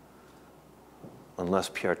 Unless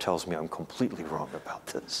Pierre tells me I'm completely wrong about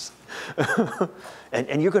this.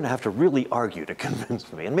 and you're going to have to really argue to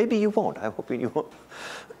convince me. And maybe you won't. I hope you won't.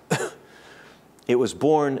 It was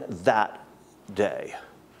born that day.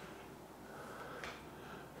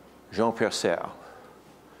 Jean-Pierre Serre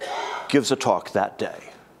gives a talk that day.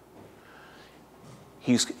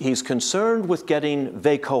 He's concerned with getting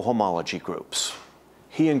V cohomology groups.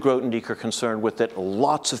 He and Grothendieck are concerned with it.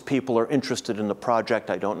 Lots of people are interested in the project.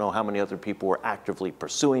 I don't know how many other people were actively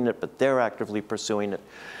pursuing it, but they're actively pursuing it.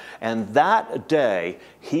 And that day,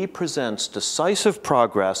 he presents decisive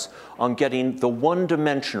progress on getting the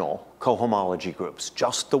one-dimensional cohomology groups,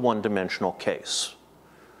 just the one-dimensional case,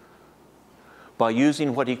 by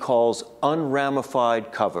using what he calls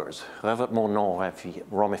unramified covers. Revêtement non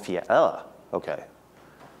ramifié. Okay.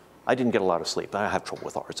 I didn't get a lot of sleep. I have trouble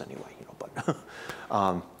with ours anyway, you know,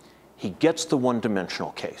 but he gets the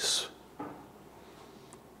one-dimensional case.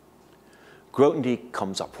 Grothendieck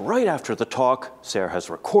comes up right after the talk. Serre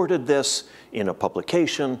has recorded this in a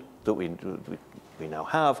publication that we now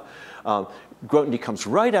have. Grothendieck comes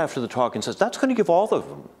right after the talk and says, that's going to give all of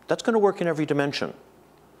them. That's going to work in every dimension.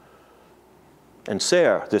 And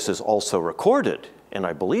Serre, this is also recorded, and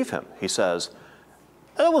I believe him. He says,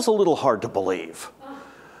 that was a little hard to believe.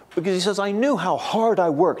 Because he says, I knew how hard I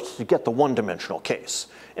worked to get the one-dimensional case,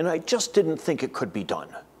 and I just didn't think it could be done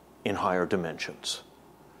in higher dimensions.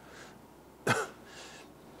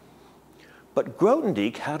 But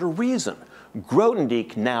Grothendieck had a reason.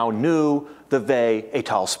 Grothendieck now knew the V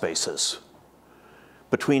étal spaces.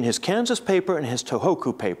 Between his Kansas paper and his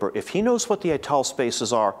Tohoku paper, if he knows what the étal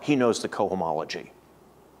spaces are, he knows the cohomology.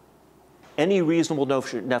 Any reasonable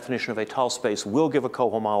definition of étal space will give a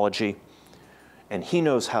cohomology, and he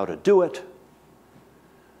knows how to do it.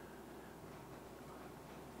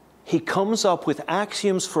 He comes up with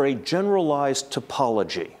axioms for a generalized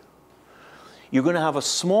topology. You're going to have a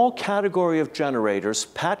small category of generators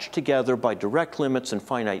patched together by direct limits and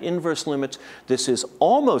finite inverse limits. This is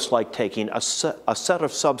almost like taking a set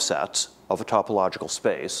of subsets of a topological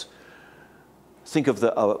space. Think of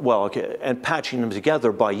the, and patching them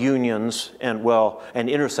together by unions and, and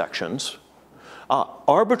intersections.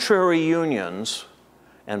 Arbitrary unions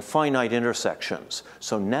and finite intersections.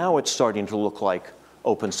 So now it's starting to look like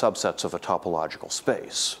open subsets of a topological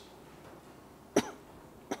space.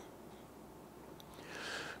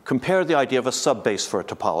 Compare the idea of a subbase for a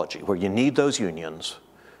topology, where you need those unions,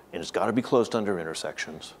 and it's got to be closed under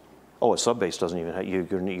intersections. Oh, a subbase doesn't even have, you're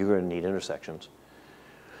going to need intersections.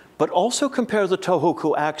 But also compare the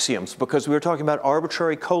Tohoku axioms, because we were talking about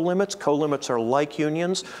arbitrary colimits. Colimits are like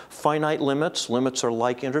unions. Finite limits, limits are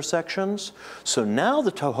like intersections. So now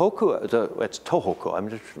the Tohoku, it's Tohoku, I'm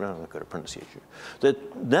not good at pronunciation.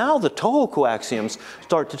 Now the Tohoku axioms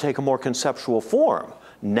start to take a more conceptual form.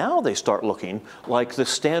 Now they start looking like the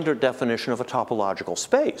standard definition of a topological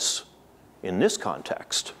space in this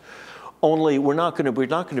context. Only we're not going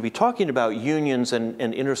to be talking about unions and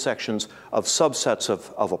intersections of subsets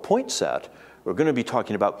of a point set. We're going to be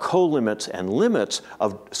talking about colimits and limits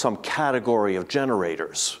of some category of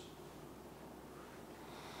generators.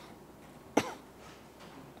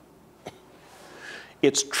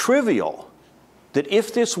 It's trivial that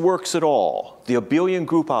if this works at all, the abelian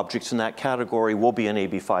group objects in that category will be an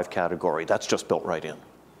AB5 category. That's just built right in.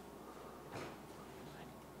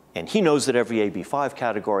 And he knows that every AB5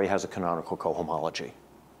 category has a canonical cohomology.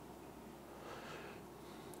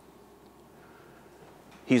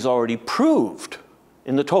 He's already proved,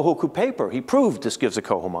 in the Tohoku paper, he proved this gives a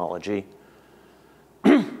cohomology.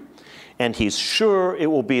 And he's sure it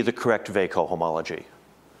will be the correct V cohomology.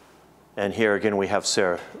 And here again we have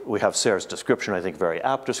Serre's description, I think very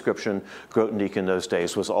apt description. Grothendieck in those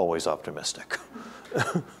days was always optimistic.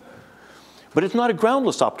 But it's not a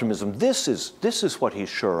groundless optimism. This is what he's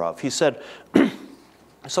sure of. He said,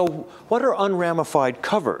 So what are unramified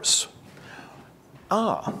covers?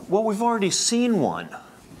 Well, we've already seen one.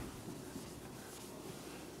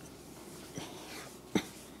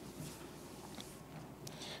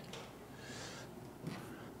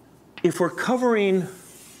 If we're covering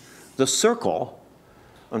the circle,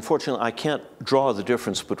 unfortunately, I can't draw the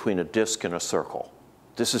difference between a disk and a circle.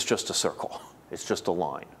 This is just a circle. It's just a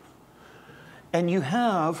line. And you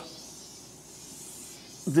have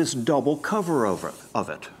this double cover of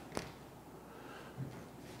it.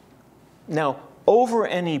 Now, over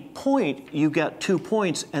any point, you get 2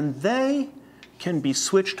 points, and they can be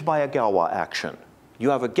switched by a Galois action. You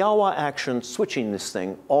have a Galois action switching this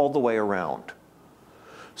thing all the way around.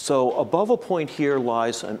 So above a point here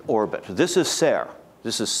lies an orbit. This is Serre.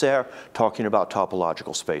 This is Serre talking about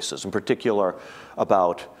topological spaces, in particular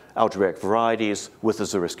about algebraic varieties with a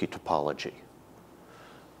Zariski topology.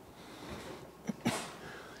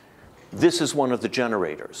 This is one of the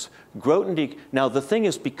generators. Grothendieck, now the thing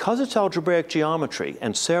is, because it's algebraic geometry,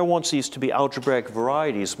 and Serre wants these to be algebraic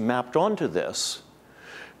varieties mapped onto this,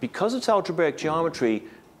 because it's algebraic geometry,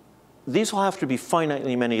 these will have to be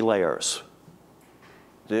finitely many layers.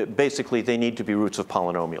 Basically, they need to be roots of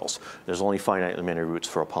polynomials. There's only finitely many roots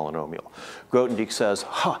for a polynomial. Grothendieck says,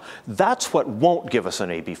 that's what won't give us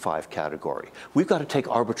an AB5 category. We've got to take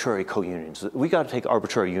arbitrary co-unions. We've got to take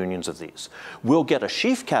arbitrary unions of these. We'll get a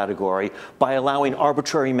sheaf category by allowing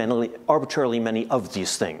arbitrarily many of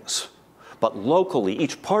these things. But locally,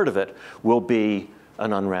 each part of it will be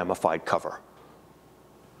an unramified cover.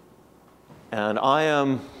 And I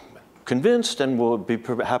am convinced, and we'll be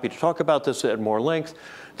happy to talk about this at more length,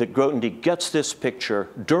 that Grothendieck gets this picture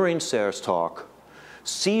during Serre's talk,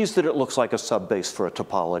 sees that it looks like a subbase for a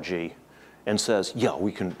topology, and says, yeah,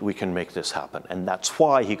 we can make this happen. And that's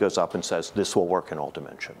why he goes up and says, this will work in all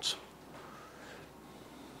dimensions.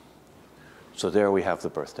 So there we have the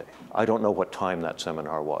birthday. I don't know what time that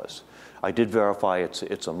seminar was. I did verify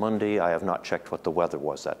it's a Monday. I have not checked what the weather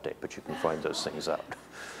was that day, but you can find those things out.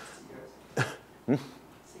 60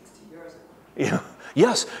 years ago. Yeah.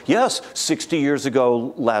 Yes, 60 years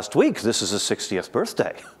ago last week, this is his 60th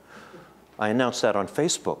birthday. I announced that on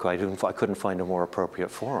Facebook. I couldn't find a more appropriate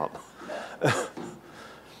forum.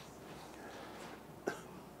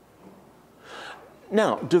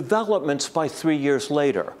 Now, developments by 3 years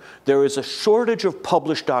later. There is a shortage of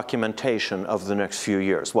published documentation of the next few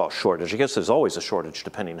years. Well, shortage, I guess there's always a shortage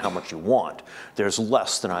depending on how much you want. There's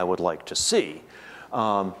less than I would like to see.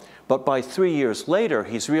 But by 3 years later,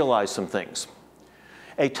 he's realized some things.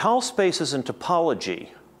 Étale spaces in topology,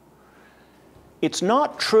 it's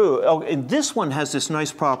not true. Oh, and this one has this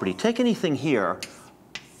nice property. Take anything here.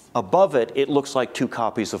 Above it, it looks like 2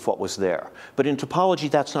 copies of what was there. But in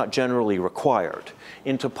topology, that's not generally required.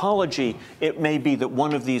 In topology, it may be that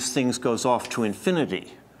one of these things goes off to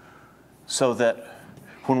infinity, so that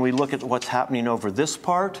when we look at what's happening over this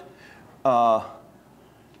part, well,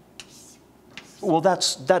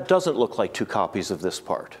 that doesn't look like 2 copies of this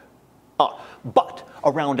part. But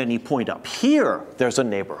around any point up here, there's a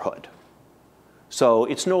neighborhood. So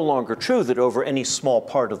it's no longer true that over any small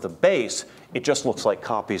part of the base, it just looks like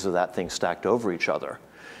copies of that thing stacked over each other.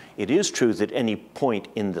 It is true that any point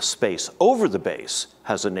in the space over the base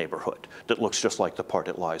has a neighborhood that looks just like the part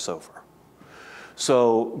it lies over.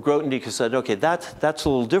 So Grothendieck has said, okay, that's a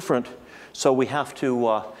little different. So we have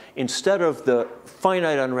to, instead of the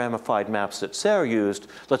finite unramified maps that Serre used,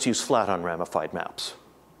 let's use flat unramified maps.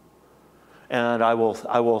 And I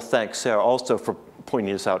will thank Serre also for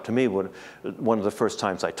pointing this out to me. One of the first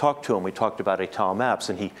times I talked to him, we talked about Étale maps,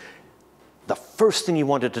 and the first thing he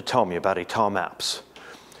wanted to tell me about Étale maps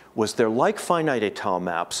was they're like finite Étale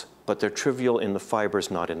maps, but they're trivial in the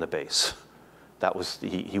fibers, not in the base. That was,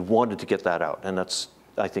 he wanted to get that out, and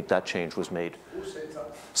I think that change was made. Who said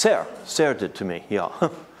Serre. that? Serre did to me, yeah.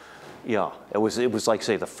 Yeah, it was like,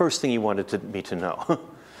 say, the first thing he wanted me to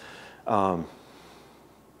know.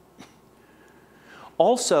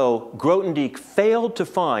 Also, Grothendieck failed to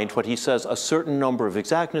find what he says a certain number of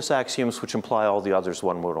exactness axioms which imply all the others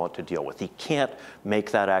one would want to deal with. He can't make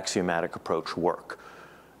that axiomatic approach work.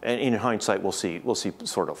 And in hindsight, we'll see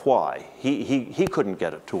sort of why. He couldn't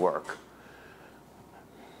get it to work.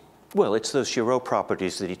 Well, it's those Giraud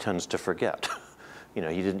properties that he tends to forget. You know,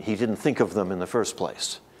 he didn't think of them in the first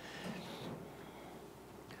place.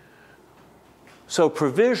 So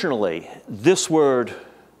provisionally, this word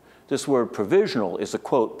provisional is a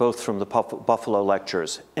quote both from the Buffalo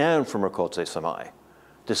Lectures and from Rokotze Samai.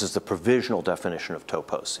 This is the provisional definition of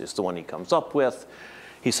topos, is the one he comes up with.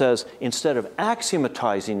 He says, instead of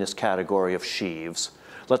axiomatizing this category of sheaves,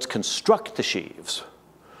 let's construct the sheaves.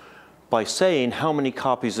 by saying how many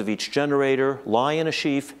copies of each generator lie in a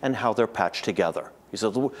sheaf and how they're patched together. He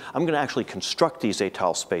says, I'm going to actually construct these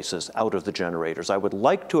étale spaces out of the generators. I would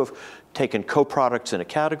like to have taken coproducts in a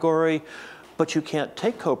category, but you can't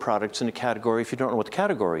take coproducts in a category if you don't know what the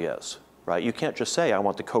category is, right? You can't just say, I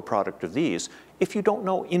want the coproduct of these, if you don't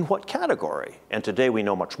know in what category. And today we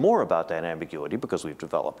know much more about that ambiguity because we've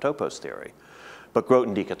developed topos theory. But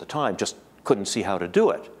Grothendieck at the time just couldn't see how to do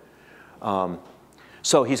it.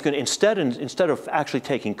 So he's going to, instead of actually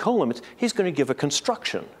taking colimits, he's going to give a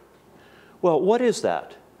construction. Well, what is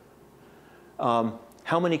that?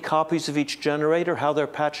 How many copies of each generator, how they're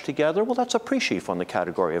patched together? Well, that's a pre-sheaf on the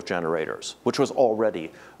category of generators, which was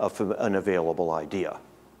already an available idea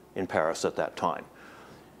in Paris at that time.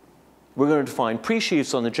 We're going to define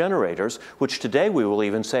pre-sheaves on the generators, which today we will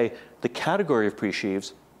even say the category of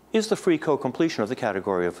pre-sheaves is the free co-completion of the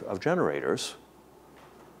category of generators.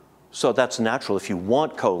 So that's natural. If you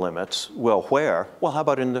want co-limits, well, where? Well, how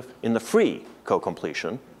about in the free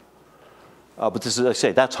co-completion? But this is, I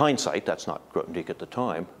say, that's hindsight. That's not Grothendieck at the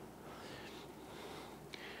time.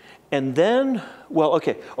 And then, well,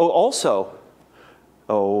 okay. Oh, also,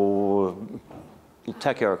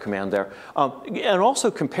 tech error command there. And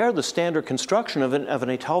also compare the standard construction of an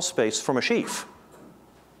étale space from a sheaf.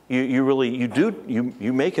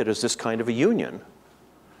 You make it as this kind of a union.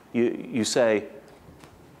 You say,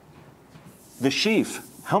 the sheaf,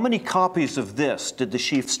 how many copies of this did the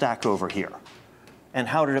sheaf stack over here? And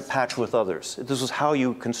how did it patch with others? This is how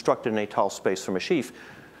you construct an étale space from a sheaf.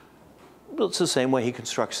 Well, it's the same way he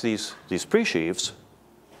constructs these pre-sheaves.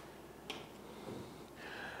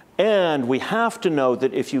 And we have to know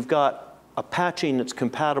that if you've got a patching that's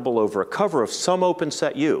compatible over a cover of some open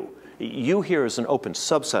set U, U here is an open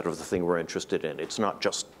subset of the thing we're interested in. It's not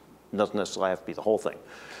just, doesn't necessarily have to be the whole thing.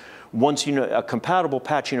 Once you know a compatible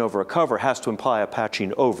patching over a cover has to imply a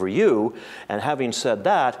patching over U, and having said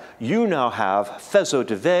that, you now have faisceau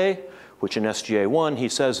de V, which in SGA1 he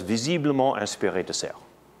says visiblement inspiré de Serre.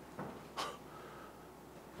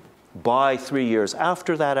 By 3 years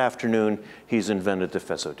after that afternoon, he's invented the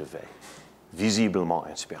faisceau de V, visiblement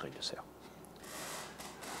inspiré de Serre.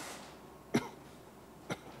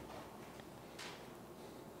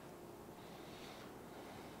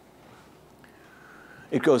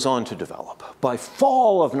 It goes on to develop. By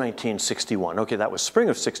fall of 1961, okay, that was spring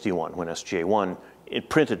of 61 when SGA1 in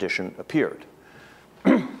print edition appeared.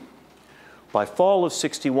 By fall of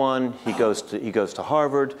 61, he goes to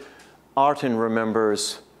Harvard. Artin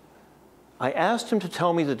remembers, I asked him to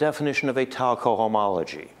tell me the definition of étale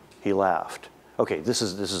cohomology. He laughed. Okay, this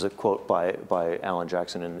is a quote by Alan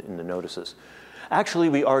Jackson in the notices. Actually,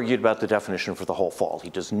 we argued about the definition for the whole fall. He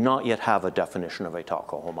does not yet have a definition of étale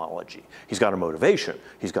cohomology. He's got a motivation.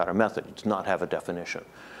 He's got a method. He does not have a definition.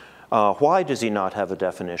 Why does he not have a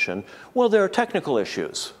definition? Well, there are technical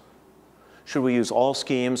issues. Should we use all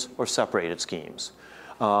schemes or separated schemes?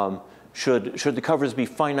 Should the covers be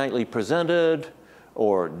finitely presented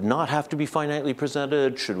or not have to be finitely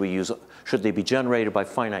presented? Should they be generated by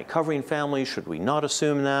finite covering families? Should we not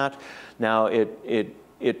assume that? Now,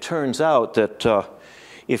 it turns out that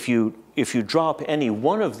if you drop any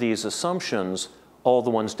one of these assumptions, all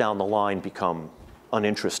the ones down the line become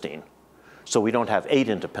uninteresting. So we don't have 8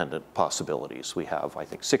 independent possibilities. We have, I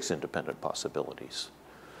think, 6 independent possibilities.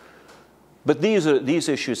 But these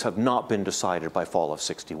issues have not been decided by fall of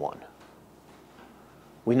 61.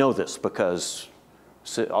 We know this because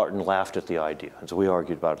Artin laughed at the idea, and so we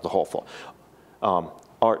argued about it the whole fall.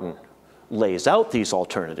 Artin lays out these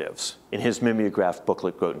alternatives in his mimeographed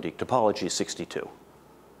booklet, Grothendieck Topology 62,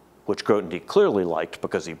 which Grothendieck clearly liked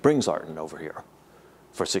because he brings Artin over here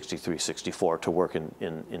for 63, 64 to work in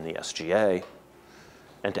the SGA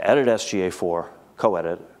and to edit SGA4,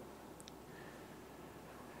 co-edit.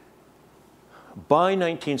 By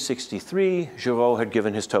 1963, Giraud had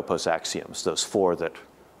given his topos axioms, those 4 that,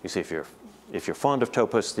 you see, if you're fond of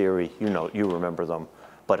topos theory, you remember them.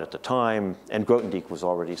 But at the time, and Grothendieck was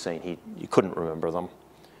already saying he couldn't remember them.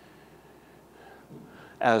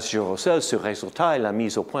 As Giraud says, ce résultat et la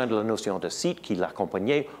mise au point de la notion de site qui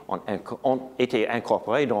l'accompagnait ont été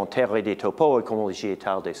incorporés dans théorie des topos et homologie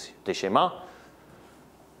étale des schémas.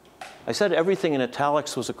 I said everything in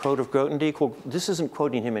italics was a quote of Grothendieck. Well, this isn't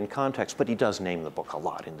quoting him in context, but he does name the book a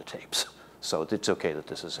lot in the tapes. So it's okay that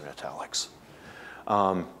this is in italics.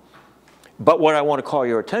 But what I want to call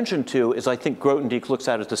your attention to is I think Grothendieck looks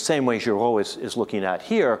at it the same way Giraud is looking at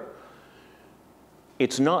here.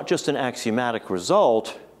 It's not just an axiomatic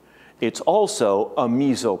result, it's also a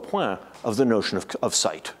mise au point of the notion of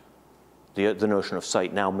site. The notion of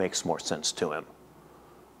site now makes more sense to him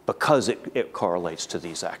because it correlates to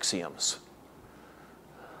these axioms.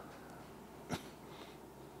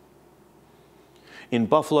 In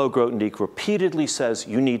Buffalo, Grothendieck repeatedly says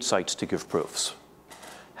you need cites to give proofs.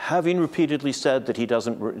 Having repeatedly said that he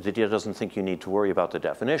doesn't think you need to worry about the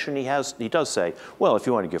definition, he does say, well, if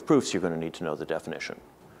you want to give proofs, you're going to need to know the definition.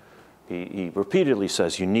 He repeatedly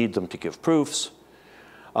says you need them to give proofs.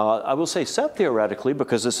 I will say Cette theoretically,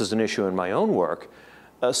 because this is an issue in my own work,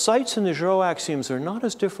 cites and the Giraud axioms are not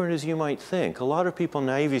as different as you might think. A lot of people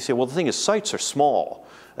naively say, well, the thing is, cites are small.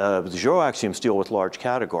 The Giraud axioms deal with large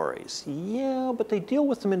categories. Yeah, but they deal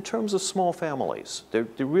with them in terms of small families. They're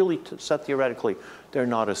really, Cette theoretically, they're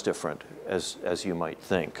not as different as you might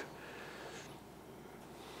think.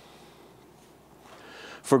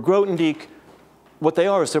 For Grothendieck, what they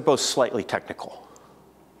are is they're both slightly technical.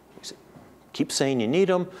 You keep saying you need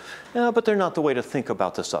them, but they're not the way to think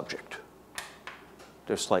about the subject.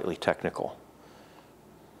 They're slightly technical.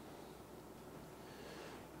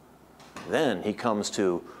 Then he comes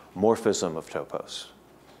to morphism of topos.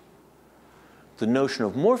 The notion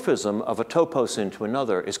of morphism of a topos into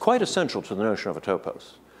another is quite essential to the notion of a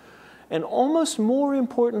topos, and almost more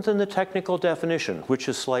important than the technical definition, which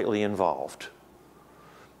is slightly involved.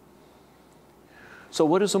 So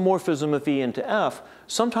what is a morphism of E into F?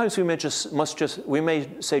 Sometimes we may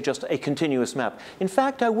say just a continuous map. In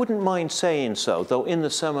fact, I wouldn't mind saying so, though in the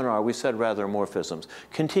seminar we said rather morphisms.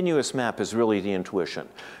 Continuous map is really the intuition.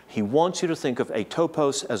 He wants you to think of a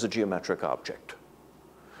topos as a geometric object.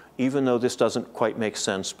 Even though this doesn't quite make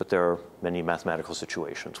sense, but there are many mathematical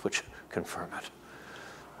situations which confirm it.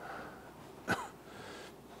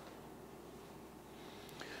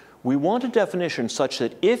 We want a definition such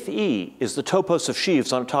that if E is the topos of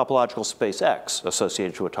sheaves on a topological space X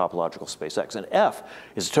associated to a topological space X, and F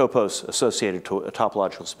is a topos associated to a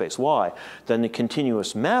topological space Y, then the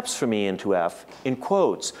continuous maps from E into F, in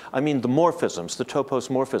quotes, I mean the morphisms, the topos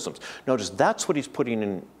morphisms. Notice that's what he's putting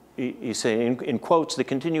in. He's saying in quotes, the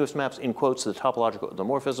continuous maps, in quotes, the topological, the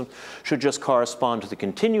morphisms should just correspond to the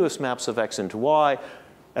continuous maps of X into Y,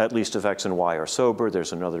 at least if X and Y are sober.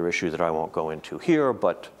 There's another issue that I won't go into here,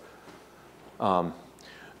 but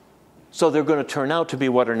so they're going to turn out to be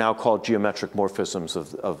what are now called geometric morphisms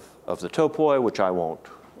of the topoi, which I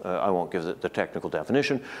won't give the technical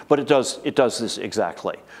definition, but it does this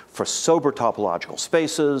exactly. For sober topological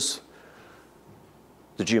spaces,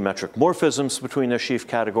 the geometric morphisms between their sheaf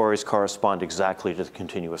categories correspond exactly to the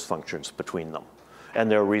continuous functions between them.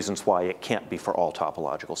 And there are reasons why it can't be for all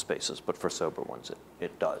topological spaces, but for sober ones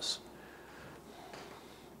it does.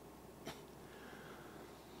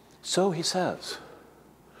 So he says,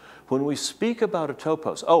 when we speak about a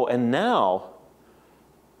topos, and now,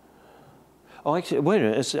 actually, wait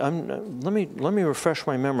a minute, let me refresh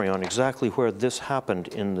my memory on exactly where this happened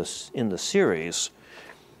in the series.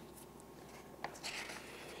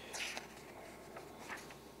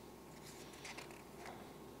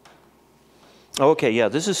 Okay, yeah,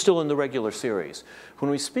 this is still in the regular series.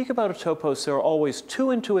 When we speak about a topos, there are always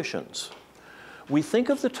two intuitions. We think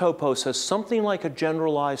of the topos as something like a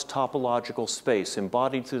generalized topological space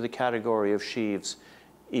embodied through the category of sheaves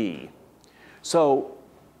E. So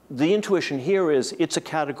the intuition here is it's a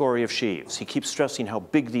category of sheaves. He keeps stressing how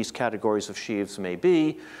big these categories of sheaves may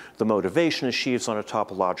be. The motivation is sheaves on a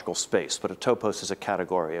topological space, but a topos is a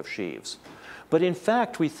category of sheaves. But in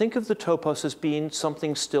fact, we think of the topos as being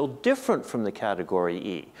something still different from the category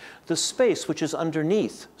E, the space which is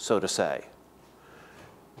underneath, so to say.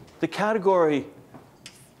 The category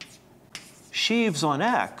sheaves on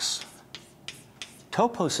X,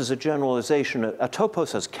 topos is a generalization, a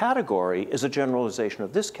topos as category is a generalization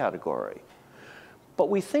of this category. But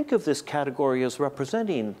we think of this category as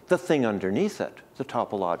representing the thing underneath it, the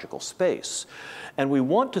topological space. And we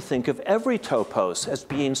want to think of every topos as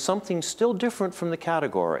being something still different from the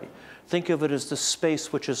category. Think of it as the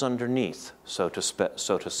space which is underneath, so to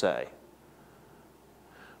say.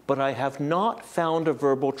 But I have not found a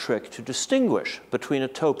verbal trick to distinguish between a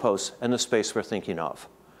topos and the space we're thinking of.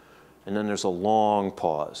 And then there's a long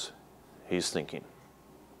pause. He's thinking.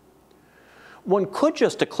 One could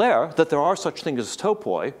just declare that there are such things as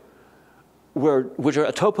topoi, a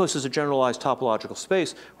topos is a generalized topological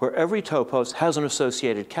space where every topos has an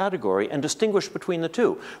associated category, and distinguish between the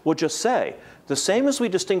two. We'll just say, the same as we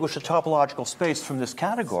distinguish a topological space from this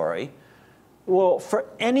category, well, for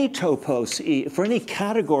any topos E, for any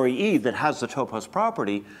category E that has the topos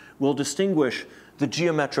property, we'll distinguish the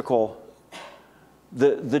geometrical,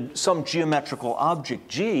 some geometrical object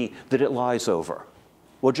G that it lies over.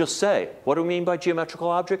 We'll just say, what do we mean by geometrical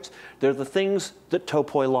objects? They're the things that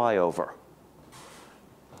topoi lie over.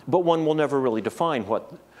 But one will never really define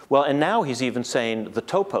what, well, and now he's even saying the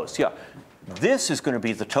topos. Yeah, this is going to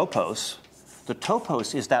be the topos. The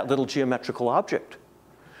topos is that little geometrical object.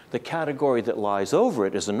 The category that lies over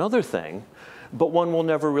it is another thing, but one will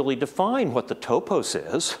never really define what the topos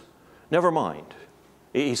is. Never mind.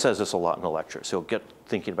 He says this a lot in the lectures. He'll get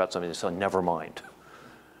thinking about something and say, never mind.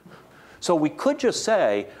 So we could just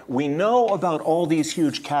say, we know about all these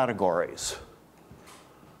huge categories.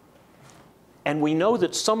 And we know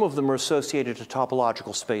that some of them are associated to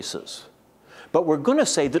topological spaces. But we're going to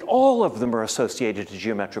say that all of them are associated to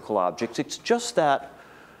geometrical objects. It's just that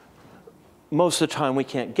most of the time we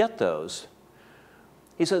can't get those.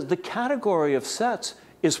 He says the category of sets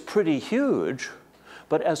is pretty huge,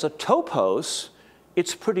 but as a topos,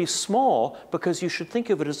 it's pretty small because you should think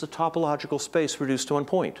of it as a topological space reduced to one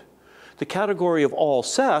point. The category of all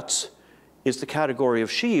sets is the category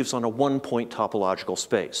of sheaves on a one-point topological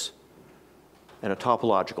space. And a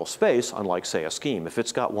topological space, unlike, say, a scheme, if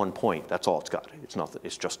it's got one point, that's all it's got.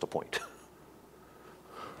 It's just a point.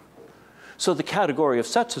 So the category of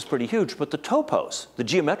sets is pretty huge, but the topos, the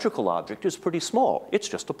geometrical object, is pretty small. It's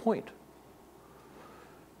just a point.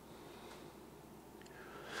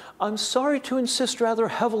 I'm sorry to insist rather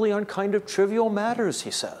heavily on kind of trivial matters,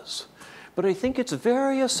 he says. But I think it's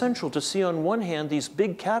very essential to see on one hand these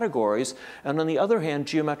big categories and on the other hand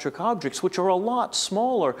geometric objects, which are a lot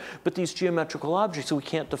smaller, but these geometrical objects we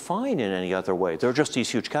can't define in any other way. They're just these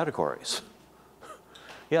huge categories.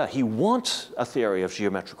 Yeah, he wants a theory of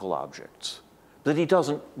geometrical objects that he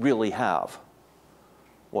doesn't really have.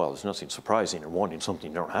 Well, there's nothing surprising in wanting something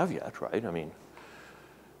you don't have yet, right? I mean,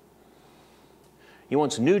 he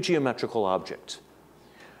wants new geometrical objects.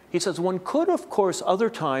 He says, one could, of course, other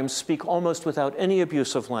times speak almost without any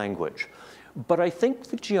abuse of language, but I think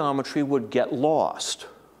the geometry would get lost.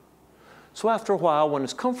 So after a while, when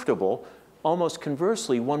it's comfortable, almost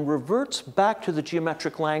conversely, one reverts back to the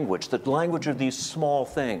geometric language, the language of these small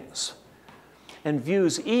things, and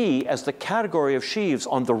views E as the category of sheaves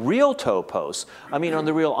on the real topos, I mean on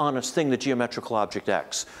the real honest thing, the geometrical object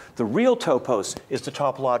X. The real topos is the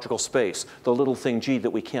topological space, the little thing G that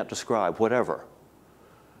we can't describe, whatever.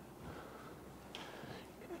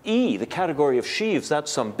 E, the category of sheaves,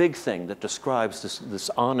 that's some big thing that describes this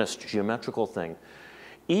honest geometrical thing.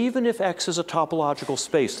 Even if X is a topological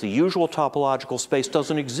space, the usual topological space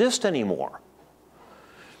doesn't exist anymore.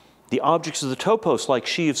 The objects of the topos, like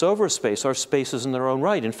sheaves over a space, are spaces in their own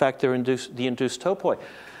right. In fact, they're the induced topoi.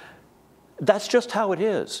 That's just how it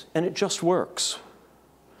is, and it just works.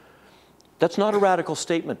 That's not a radical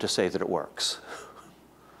statement to say that it works.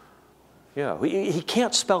 Yeah, he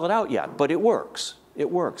can't spell it out yet, but it works. It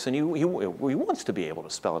works, and he wants to be able to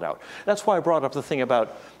spell it out. That's why I brought up the thing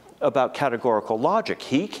about categorical logic.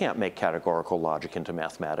 He can't make categorical logic into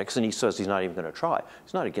mathematics, and he says he's not even going to try.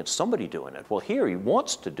 He's not against somebody doing it. Well, here he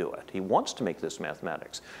wants to do it. He wants to make this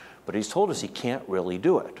mathematics, but he's told us he can't really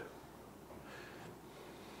do it.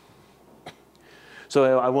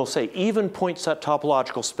 So I will say, even point set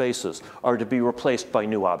topological spaces are to be replaced by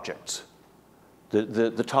new objects.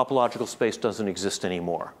 The topological space doesn't exist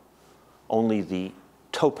anymore. Only the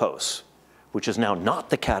topos, which is now not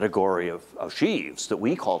the category of sheaves that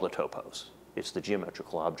we call the topos. It's the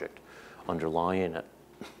geometrical object underlying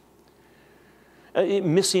it.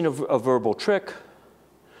 Missing a verbal trick.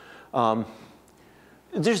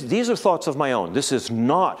 These are thoughts of my own. This is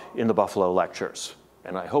not in the Buffalo lectures.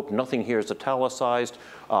 And I hope nothing here is italicized.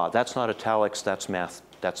 That's not italics, that's math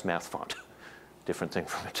font. Different thing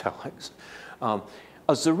from italics. A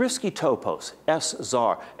Zariski topos, S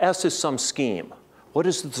zar. S is some scheme. What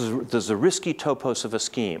is the Zariski topos of a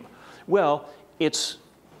scheme? Well, it's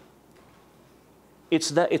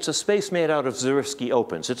a space made out of Zariski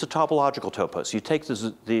opens. It's a topological topos. You take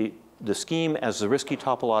the scheme as Zariski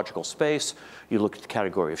topological space. You look at the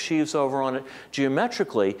category of sheaves over on it.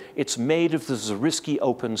 Geometrically, it's made of the Zariski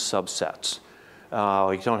open subsets.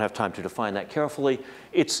 You don't have time to define that carefully.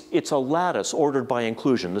 It's a lattice ordered by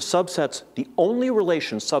inclusion. The subsets, the only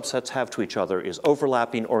relation subsets have to each other is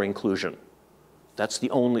overlapping or inclusion. That's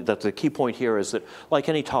the key point here is that, like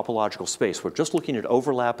any topological space, we're just looking at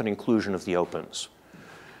overlap and inclusion of the opens.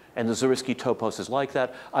 And the Zariski topos is like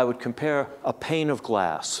that. I would compare a pane of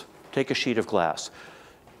glass. Take a sheet of glass.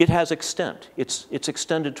 It has extent. It's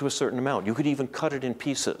extended to a certain amount. You could even cut it in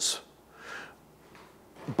pieces.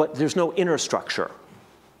 But there's no inner structure.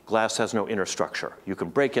 Glass has no inner structure. You can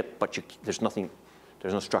break it, but there's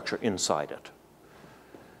no structure inside it.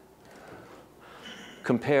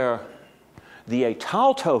 Compare the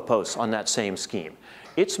étal topos on that same scheme.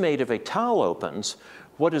 It's made of étal opens.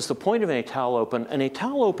 What is the point of an étal open? An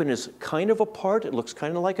étal open is kind of apart. It looks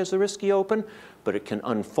kind of like a Zariski open, but it can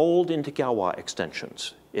unfold into Galois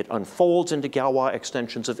extensions. It unfolds into Galois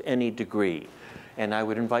extensions of any degree. And I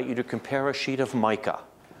would invite you to compare a sheet of mica.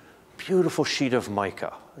 beautiful sheet of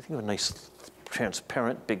mica. I think of a nice,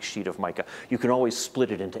 transparent, big sheet of mica. You can always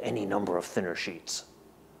split it into any number of thinner sheets.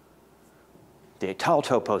 The étale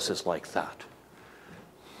topos is like that.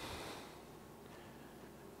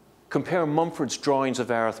 Compare Mumford's drawings of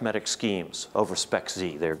arithmetic schemes over spec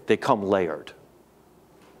Z. They come layered.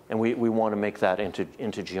 And we want to make that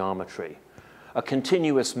into geometry. A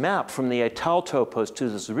continuous map from the étale topos to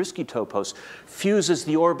the Zariski topos fuses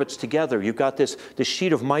the orbits together. You've got this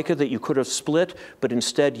sheet of mica that you could have split, but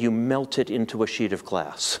instead you melt it into a sheet of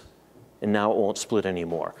glass. And now it won't split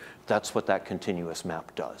anymore. That's what that continuous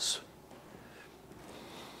map does.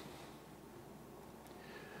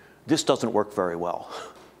 This doesn't work very well.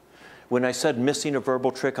 When I said missing a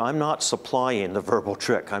verbal trick, I'm not supplying the verbal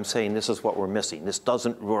trick. I'm saying this is what we're missing. This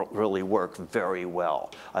doesn't really work very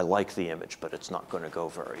well. I like the image, but it's not going to go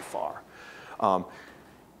very far.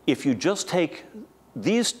 If you just take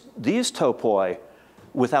these topoi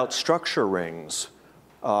without structure rings,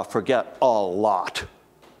 forget a lot.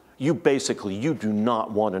 You do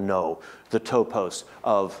not want to know the topos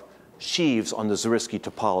of sheaves on the Zariski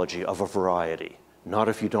topology of a variety. Not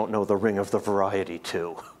if you don't know the ring of the variety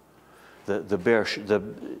too. But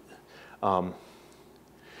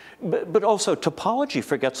also topology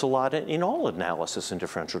forgets a lot in all analysis in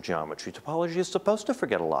differential geometry. Topology is supposed to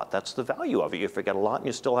forget a lot. That's the value of it. You forget a lot and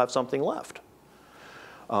you still have something left.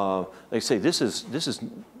 They say this is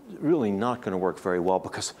really not going to work very well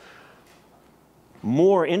because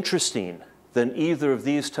more interesting than either of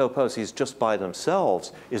these toposes just by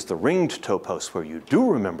themselves is the ringed topos where you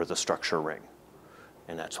do remember the structure ring.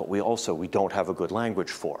 And that's what we don't have a good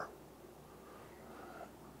language for.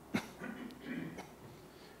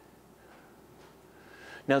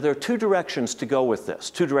 Now, there are two directions to go with this,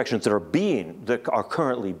 two directions that are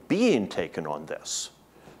currently being taken on this.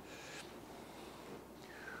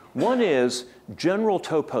 One is general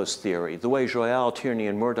topos theory, the way Joyal, Tierney,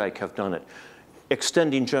 and Moerdijk have done it,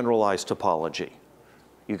 extending generalized topology.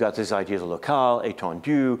 You've got these ideas of locale,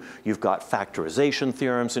 étendue. You've got factorization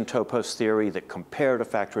theorems in topos theory that compare to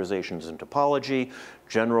factorizations in topology,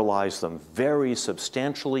 generalize them very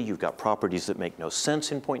substantially. You've got properties that make no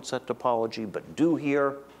sense in point set topology, but do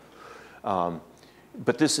here.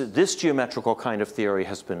 But this geometrical kind of theory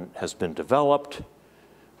has been developed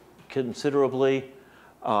considerably.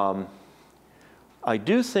 I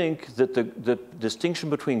do think that the distinction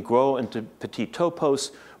between gros and petit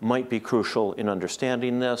topos might be crucial in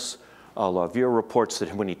understanding this. Lavier reports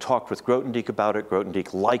that when he talked with Grothendieck about it,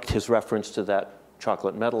 Grothendieck liked his reference to that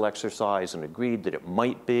chocolate metal exercise and agreed that it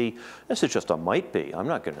might be. This is just a might be. I'm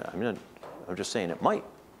just saying it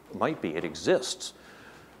might be. It exists.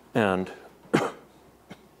 And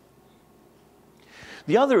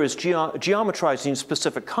the other is geometrizing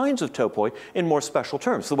specific kinds of topoi in more special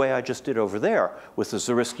terms, the way I just did over there with the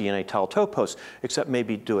Zariski and étale topos, except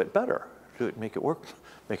maybe do it better, make it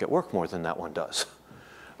work more than that one does.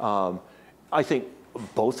 I think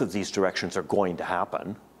both of these directions are going to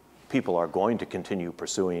happen. People are going to continue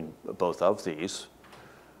pursuing both of these.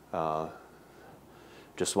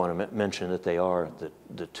 Just want to mention that they are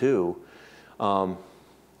the two.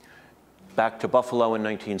 Back to Buffalo in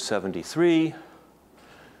 1973.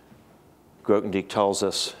 Grothendieck tells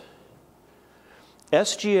us,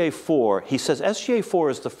 SGA4, he says SGA4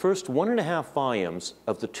 is the first 1.5 volumes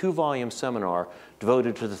of the 2-volume seminar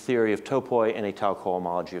devoted to the theory of topoi and étale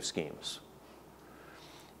cohomology of schemes.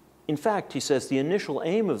 In fact, he says the initial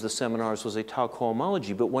aim of the seminars was étale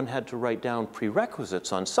cohomology, but one had to write down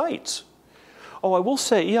prerequisites on sites. Oh, I will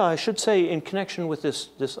say, yeah, I should say in connection with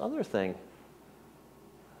this other thing.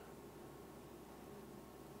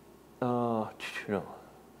 No,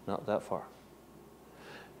 not that far.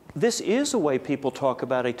 This is a way people talk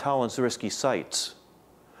about étale and Zariski sites.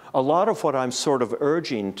 A lot of what I'm sort of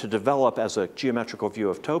urging to develop as a geometrical view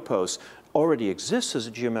of topos already exists as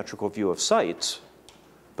a geometrical view of sites,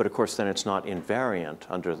 but of course then it's not invariant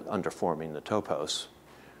under forming the topos.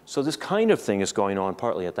 So this kind of thing is going on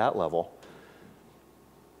partly at that level.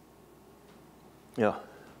 Yeah.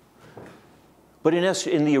 But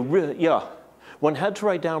one had to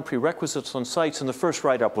write down prerequisites on sites, and the first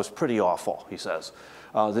write-up was pretty awful, he says.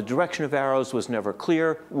 The direction of arrows was never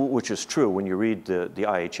clear, which is true. When you read the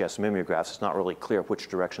IHS mimeographs, it's not really clear which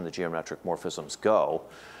direction the geometric morphisms go.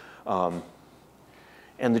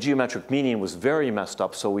 And the geometric meaning was very messed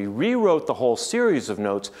up, so we rewrote the whole series of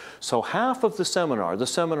notes. So half of the seminar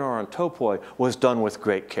on topoi, was done with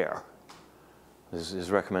great care. His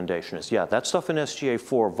recommendation is, yeah, that stuff in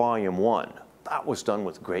SGA4 Volume 1, that was done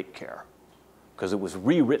with great care. Because it was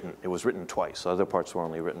rewritten. It was written twice. Other parts were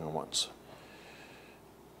only written once.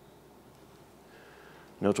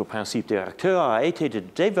 Notre principe directeur a été de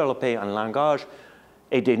développer un langage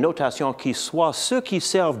et des notations qui soient ceux qui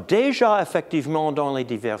servent déjà effectivement dans les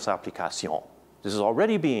diverses applications. This is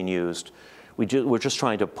already being used. We're just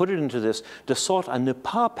trying to put it into this, de sorte à ne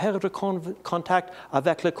pas perdre contact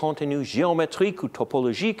avec le contenu géométrique ou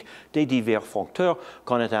topologique des divers foncteurs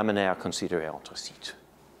qu'on est amené à considérer entre sites.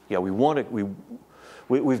 Yeah,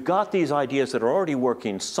 we've got these ideas that are already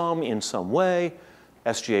working some in some way.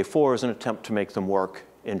 SGA4 is an attempt to make them work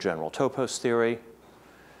in general topos theory.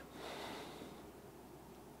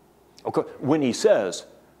 Okay, when he says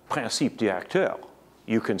principe directeur,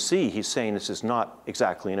 you can see he's saying this is not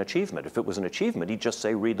exactly an achievement. If it was an achievement, he'd just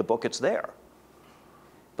say, read the book, it's there.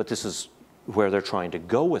 But this is where they're trying to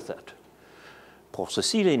go with it. Pour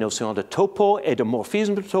ceci, les notions de topo et de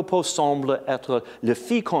morphisme de topo semblent être le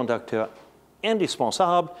fil conducteur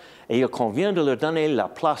indispensable et il convient de leur donner la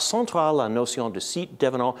place centrale à la notion de site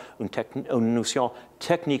devenant une notion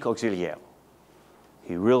technique auxiliaire.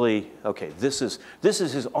 He really, okay, this is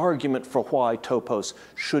his argument for why topos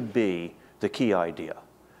should be the key idea,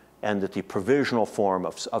 and that the provisional form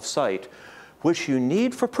of site, which you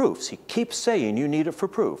need for proofs, he keeps saying you need it for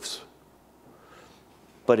proofs,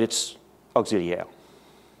 but it's auxiliaire.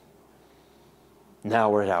 Now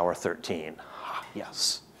we're at hour 13.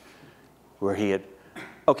 Yes. Where he had,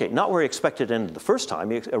 okay, not where he expected to end the first time.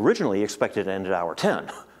 He originally expected to end at hour 10.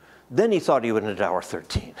 Then he thought he would end at hour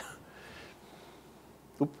 13.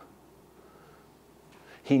 Oop.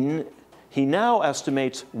 He now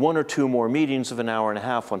estimates 1 or 2 more meetings of an hour and a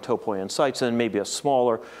half on topoi and sites, and maybe a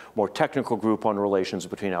smaller, more technical group on relations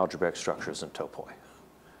between algebraic structures and topoi.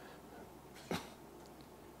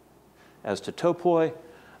 As to topoi,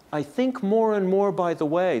 I think more and more, by the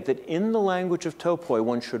way, that in the language of topoi,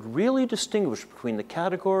 one should really distinguish between the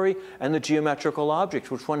category and the geometrical object,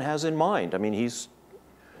 which one has in mind. I mean,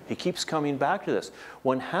 he keeps coming back to this.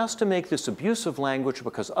 One has to make this abusive language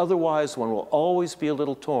because otherwise one will always be a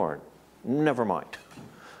little torn. Never mind.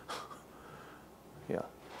 Yeah.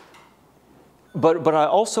 But I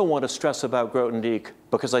also want to stress about Grothendieck,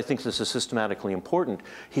 because I think this is systematically important,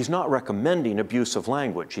 he's not recommending abuse of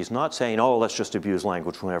language. He's not saying, oh, let's just abuse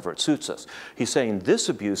language whenever it suits us. He's saying this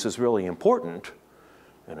abuse is really important,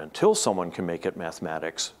 and until someone can make it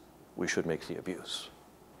mathematics, we should make the abuse.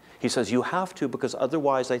 He says you have to, because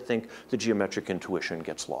otherwise I think the geometric intuition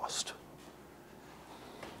gets lost.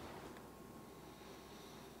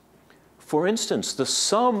 For instance, the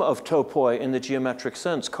sum of topoi in the geometric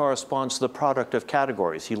sense corresponds to the product of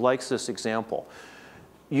categories. He likes this example.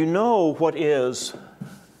 You know what is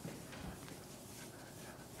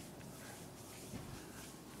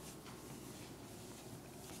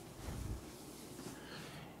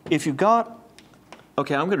if you've got,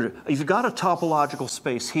 okay, if you've got a topological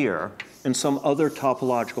space here and some other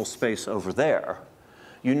topological space over there,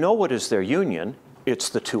 you know what is their union. It's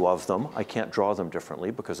the two of them. I can't draw them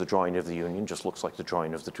differently because the drawing of the union just looks like the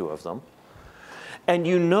drawing of the two of them. And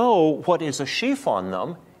you know what is a sheaf on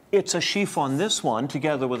them. It's a sheaf on this one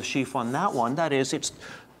together with a sheaf on that one. That is, it's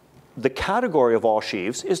the category of all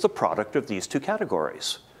sheaves is the product of these two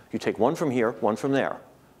categories. You take one from here, one from there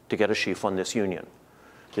to get a sheaf on this union.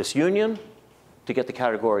 This union, to get the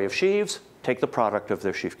category of sheaves, take the product of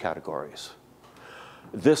their sheaf categories.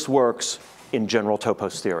 This works in general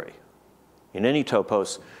topos theory. In any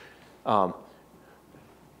topos,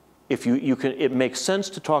 it makes sense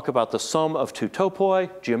to talk about the sum of two topoi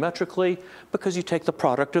geometrically because you take the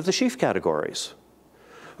product of the sheaf categories.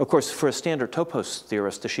 Of course, for a standard topos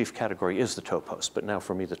theorist, the sheaf category is the topos, but now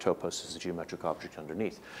for me, the topos is the geometric object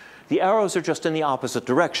underneath. The arrows are just in the opposite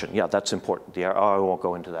direction. Yeah, that's important. I won't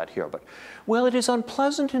go into that here, but well, it is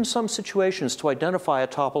unpleasant in some situations to identify a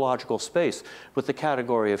topological space with the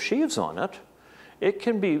category of sheaves on it.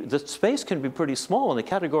 The space can be pretty small, and the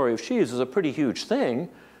category of sheaves is a pretty huge thing.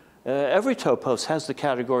 Every topos has the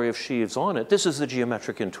category of sheaves on it. This is the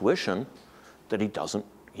geometric intuition that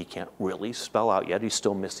he can't really spell out yet. He's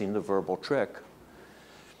still missing the verbal trick.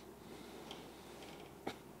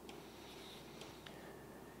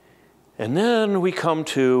 And then we come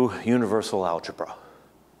to universal algebra.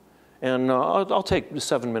 And I'll take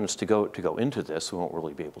 7 minutes to go into this. We won't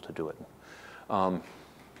really be able to do it.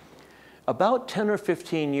 About 10 or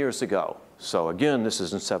 15 years ago, so again, this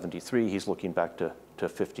is in 73, he's looking back to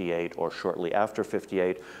 58 or shortly after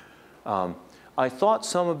 58, I thought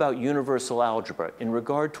some about universal algebra in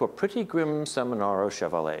regard to a pretty grim seminar of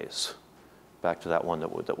Chevalet's. Back to that one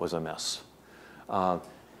that was a mess.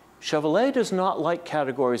 Chevalet does not like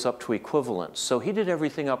categories up to equivalence, so he did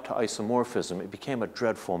everything up to isomorphism. It became a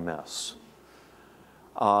dreadful mess.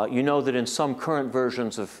 You know that in some current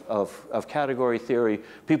versions of category theory,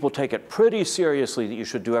 people take it pretty seriously that you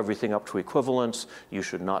should do everything up to equivalence. You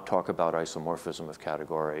should not talk about isomorphism of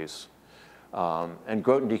categories. And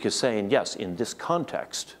Grothendieck is saying, yes, in this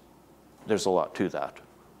context, there's a lot to that.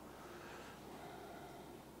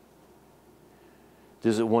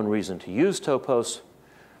 This is one reason to use topos.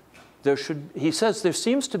 He says there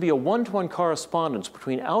seems to be a one-to-one correspondence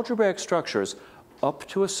between algebraic structures up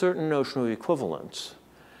to a certain notion of equivalence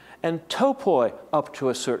and topoi up to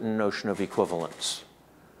a certain notion of equivalence.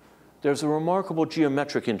 There's a remarkable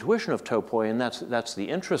geometric intuition of topoi, and that's the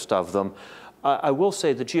interest of them. I will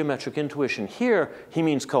say the geometric intuition here, he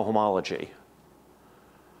means cohomology.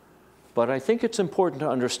 But I think it's important to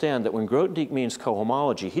understand that when Grothendieck means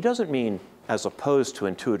cohomology, he doesn't mean as opposed to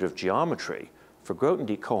intuitive geometry. For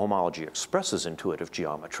Grothendieck, cohomology expresses intuitive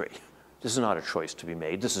geometry. This is not a choice to be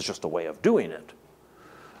made. This is just a way of doing it.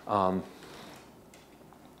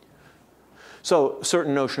 So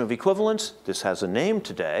certain notion of equivalence, this has a name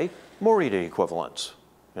today, Morita equivalence.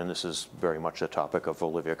 And this is very much the topic of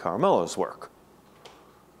Olivia Caramello's work.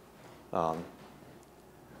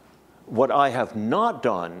 What I have not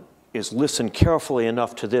done is listen carefully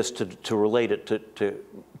enough to this to relate it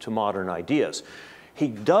to modern ideas. He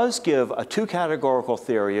does give a two-categorical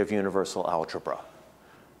theory of universal algebra.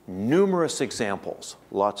 Numerous examples,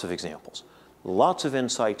 lots of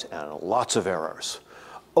insights, and lots of errors.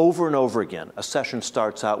 Over and over again, a session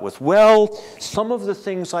starts out with, well, some of the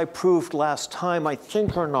things I proved last time I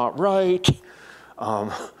think are not right.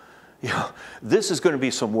 This is going to be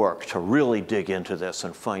some work to really dig into this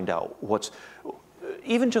and find out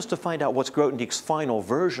even just to find out what's Grothendieck's final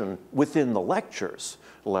version within the lectures,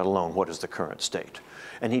 let alone what is the current state.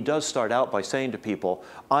 And he does start out by saying to people,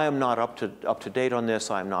 I am not up to date on this,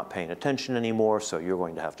 I'm not paying attention anymore, so you're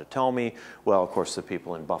going to have to tell me. Well, of course, the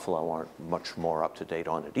people in Buffalo aren't much more up to date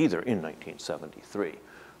on it either in 1973,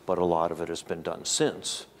 but a lot of it has been done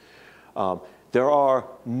since. There are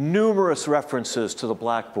numerous references to the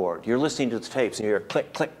blackboard. You're listening to the tapes and you hear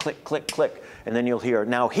click, click, click, click, click, and then you'll hear,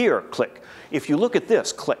 now here, click. If you look at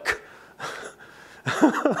this, click.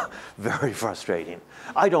 Very frustrating.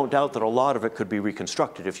 I don't doubt that a lot of it could be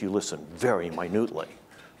reconstructed if you listen very minutely,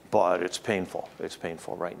 but it's painful. It's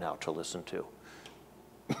painful right now to listen to.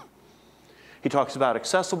 He talks about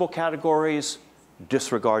accessible categories,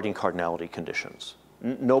 disregarding cardinality conditions.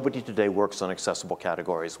 Nobody today works on accessible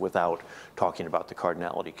categories without talking about the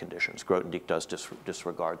cardinality conditions. Grothendieck does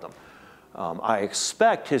disregard them. I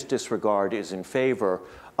expect his disregard is in favor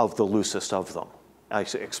of the loosest of them. I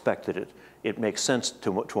expect that it makes sense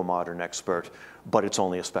to a modern expert, but it's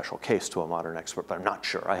only a special case to a modern expert, but I'm not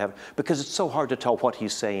sure. Because it's so hard to tell what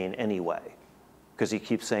he's saying anyway, because he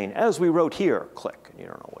keeps saying, as we wrote here, click, and you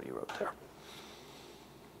don't know what he wrote there.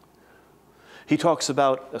 He talks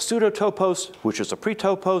about a pseudotopos, which is a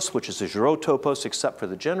pretopos, which is a Giraud topos, except for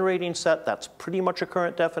the generating set. That's pretty much a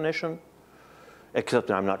current definition, except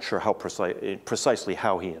that I'm not sure how precisely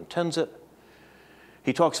how he intends it.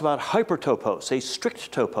 He talks about hypertopos, a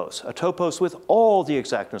strict topos, a topos with all the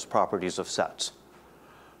exactness properties of sets.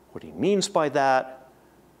 What he means by that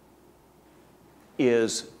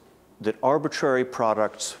is that arbitrary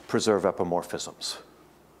products preserve epimorphisms.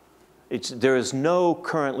 There is no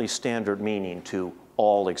currently standard meaning to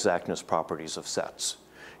all exactness properties of sets.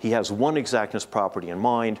 He has one exactness property in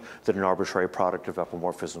mind, that an arbitrary product of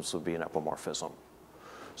epimorphisms would be an epimorphism.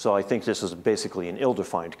 So I think this is basically an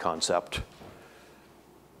ill-defined concept.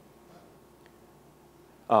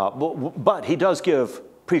 But he does give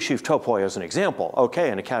presheaf topoi as an example.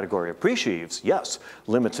 Okay, in a category of presheaves, yes,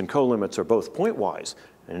 limits and colimits are both pointwise,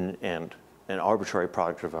 and an arbitrary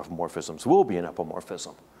product of epimorphisms will be an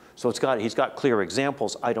epimorphism. So he's got clear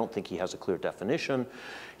examples. I don't think he has a clear definition.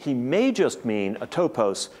 He may just mean a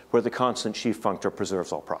topos where the constant sheaf functor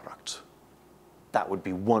preserves all products. That would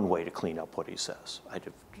be one way to clean up what he says.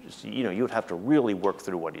 You would have to really work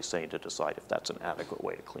through what he's saying to decide if that's an adequate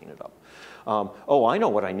way to clean it up. Oh, I know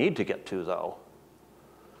what I need to get to, though,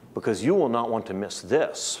 because you will not want to miss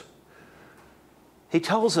this. He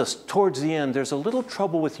tells us towards the end there's a little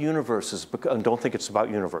trouble with universes, and don't think it's about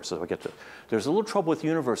universes, I'll get to it. There's a little trouble with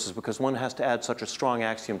universes because one has to add such a strong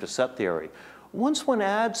axiom to set theory. Once one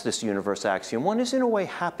adds this universe axiom, one is in a way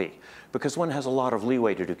happy because one has a lot of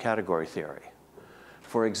leeway to do category theory.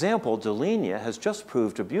 For example, Deligne has just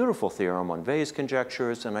proved a beautiful theorem on We's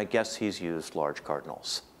conjectures, and I guess he's used large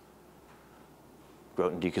cardinals.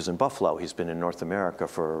 Grothendieck is in Buffalo. He's been in North America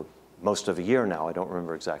for most of a year now. I don't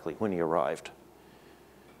remember exactly when he arrived.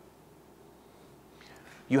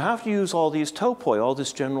 You have to use all these topoi, all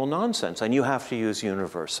this general nonsense, and you have to use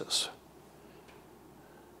universes.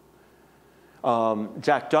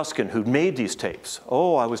 Jack Duskin, who made these tapes.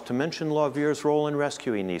 Oh, I was to mention Lauvier's role in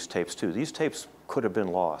rescuing these tapes, too. These tapes could have been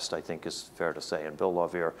lost, I think is fair to say, and Bill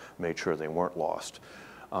Lauvier made sure they weren't lost.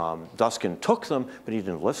 Duskin took them, but he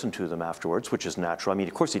didn't listen to them afterwards, which is natural. I mean,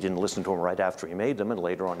 of course, he didn't listen to them right after he made them, and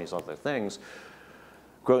later on these other things.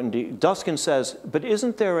 Duskin says, but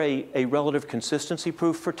isn't there a relative consistency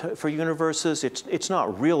proof for universes? It's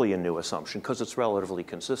not really a new assumption because it's relatively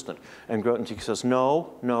consistent. And Grothendieck says,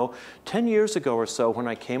 no. 10 years ago or so, when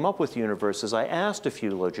I came up with universes, I asked a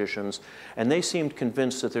few logicians, and they seemed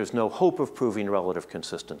convinced that there's no hope of proving relative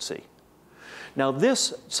consistency. Now,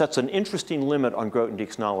 this sets an interesting limit on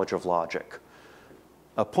Grothendieck's knowledge of logic.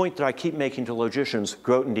 A point that I keep making to logicians,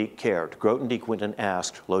 Grothendieck cared. Grothendieck went and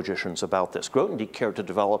asked logicians about this. Grothendieck cared to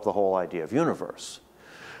develop the whole idea of universe.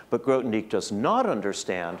 But Grothendieck does not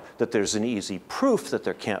understand that there's an easy proof that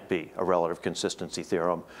there can't be a relative consistency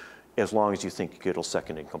theorem as long as you think Gödel's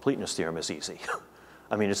second incompleteness theorem is easy.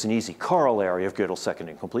 I mean, it's an easy corollary of Gödel's second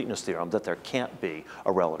incompleteness theorem that there can't be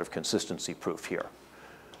a relative consistency proof here.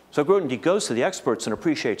 So Grothendieck goes to the experts and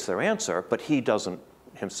appreciates their answer, but he doesn't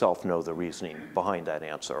himself know the reasoning behind that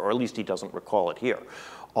answer, or at least he doesn't recall it here.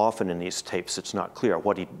 Often in these tapes, it's not clear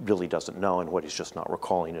what he really doesn't know and what he's just not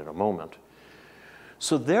recalling in a moment.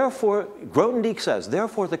 So therefore, Grothendieck says,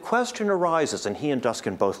 therefore the question arises, and he and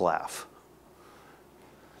Duskin both laugh.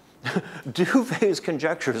 Do We's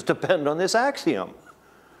conjectures depend on this axiom?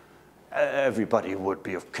 Everybody would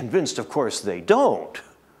be convinced, of course, they don't.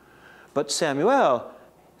 But Samuel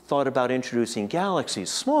thought about introducing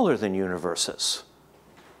galaxies smaller than universes.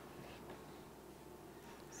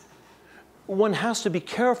 One has to be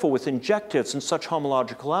careful with injectives in such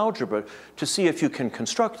homological algebra to see if you can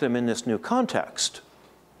construct them in this new context.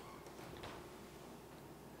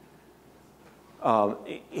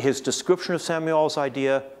 His description of Samuel's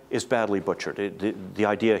idea is badly butchered. The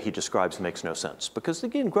idea he describes makes no sense. Because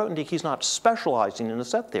again, Grothendieck, he's not specializing in the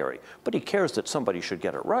set theory, but he cares that somebody should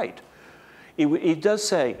get it right. He does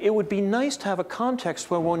say, it would be nice to have a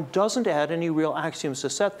context where one doesn't add any real axioms to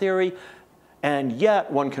set theory, and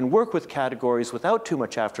yet one can work with categories without too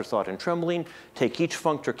much afterthought and trembling, take each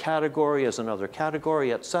functor category as another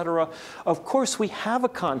category, etc. Of course, we have a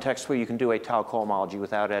context where you can do a tau cohomology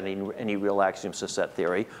without adding any real axioms to set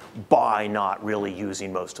theory by not really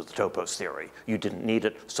using most of the topos theory. You didn't need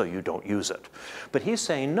it, so you don't use it. But he's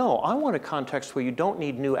saying, no, I want a context where you don't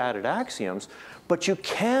need new added axioms, but you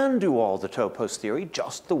can do all the topos theory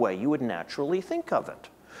just the way you would naturally think of it.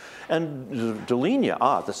 And Deligne,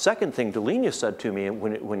 the second thing Deligne said to me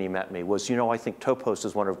when he met me was, you know, I think topos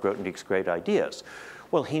is one of Grothendieck's great ideas.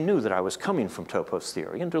 Well, he knew that I was coming from topos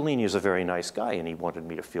theory, and Deligne is a very nice guy, and he wanted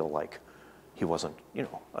me to feel like he wasn't, you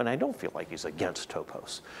know, and I don't feel like he's against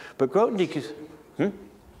topos. But Grothendieck is, What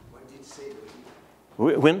did you say,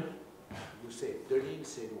 Deligne? When? You said, Deligne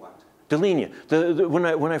said what? Deligne,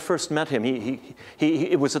 when I first met him,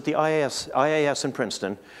 it was at the IAS in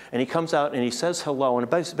Princeton, and he comes out and he says hello, and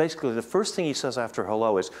basically the first thing he says after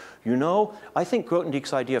hello is, you know, I think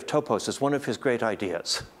Grothendieck's idea of topos is one of his great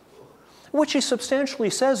ideas, which he substantially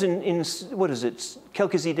says in what is it,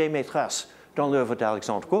 Quelques idées maîtresses dans l'œuvre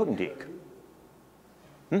d'Alexandre Grothendieck.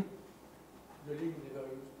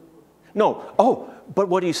 No, but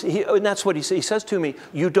what and that's what he says to me,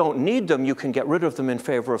 you don't need them, you can get rid of them in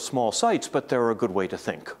favor of small sites, but they're a good way to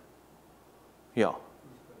think. Yeah.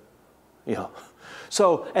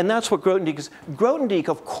 So, and that's what Grothendieck is. Grothendieck,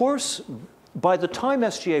 of course, by the time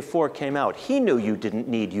SGA4 came out, he knew you didn't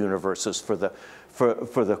need universes for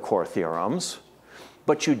the core theorems,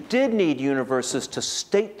 but you did need universes to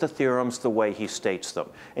state the theorems the way he states them.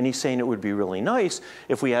 And he's saying it would be really nice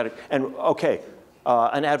if we had, and okay,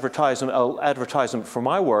 an advertisement for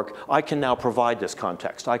my work, I can now provide this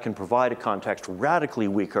context. I can provide a context radically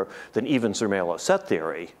weaker than even Zermelo's set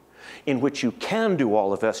theory, in which you can do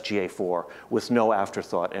all of SGA4 with no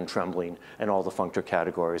afterthought and trembling, and all the functor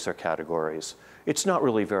categories are categories. It's not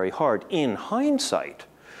really very hard in hindsight.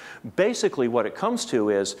 Basically, what it comes to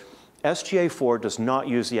is SGA4 does not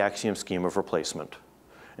use the axiom scheme of replacement.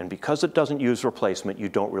 And because it doesn't use replacement, you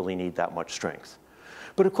don't really need that much strength.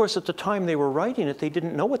 But of course, at the time they were writing it, they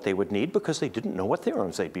didn't know what they would need because they didn't know what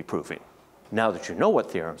theorems they'd be proving. Now that you know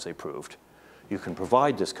what theorems they proved, you can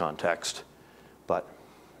provide this context. But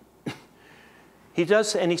he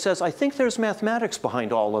does, and he says, I think there's mathematics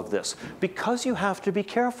behind all of this because you have to be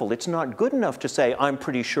careful. It's not good enough to say, I'm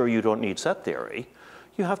pretty sure you don't need set theory.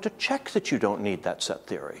 You have to check that you don't need that set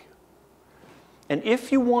theory. And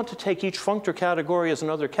if you want to take each functor category as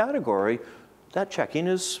another category, that checking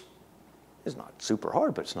is not super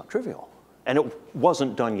hard, but it's not trivial. And it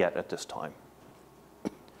wasn't done yet at this time.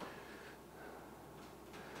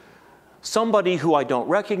 Somebody who I don't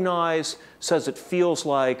recognize says it feels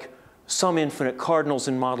like some infinite cardinals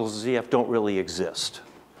in models of ZF don't really exist.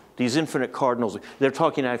 These infinite cardinals, they're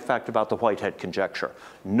talking in fact about the Whitehead conjecture.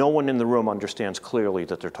 No one in the room understands clearly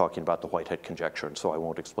that they're talking about the Whitehead conjecture, and so I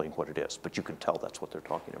won't explain what it is, but you can tell that's what they're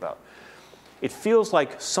talking about. It feels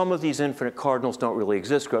like some of these infinite cardinals don't really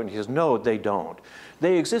exist. Grothendieck says, no, they don't.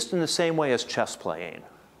 They exist in the same way as chess playing.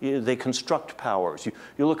 They construct powers.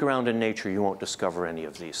 You look around in nature, you won't discover any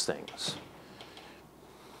of these things.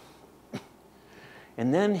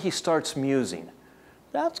 And then he starts musing.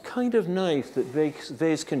 That's kind of nice that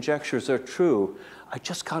We's conjectures are true. I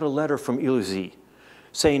just got a letter from Illuzy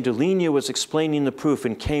saying Deligne was explaining the proof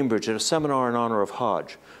in Cambridge at a seminar in honor of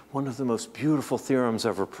Hodge, one of the most beautiful theorems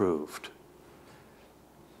ever proved.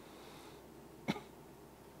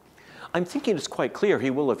 I'm thinking it's quite clear he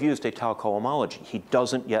will have used étale cohomology. He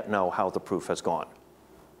doesn't yet know how the proof has gone.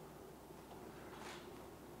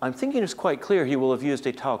 I'm thinking it's quite clear he will have used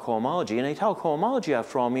étale cohomology. And étale cohomology,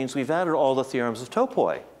 after all, means we've added all the theorems of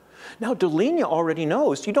topoi. Now, Deligne already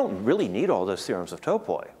knows you don't really need all those theorems of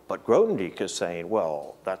topoi. But Grothendieck is saying,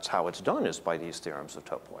 well, that's how it's done, is by these theorems of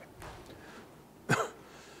topoi.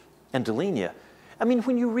 And Deligne, I mean,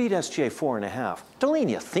 when you read SGA 4.5,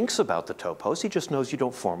 Deligne thinks about the topos. He just knows you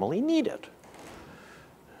don't formally need it.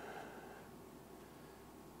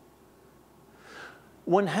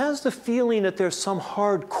 One has the feeling that there's some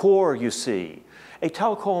hard core, you see.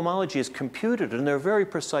 Étale cohomology is computed, and there are very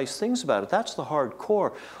precise things about it. That's the hard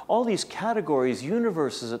core. All these categories,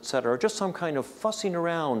 universes, et cetera, are just some kind of fussing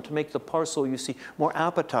around to make the parcel, you see, more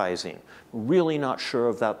appetizing. Really not sure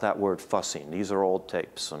of that word fussing. These are old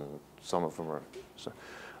tapes, and some of them are.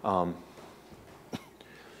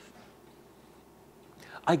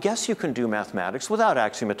 I guess you can do mathematics without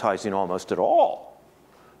axiomatizing almost at all.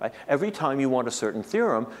 Right? Every time you want a certain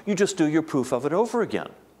theorem, you just do your proof of it over again.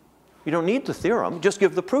 You don't need the theorem, just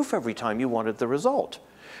give the proof every time you wanted the result.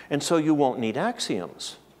 And so you won't need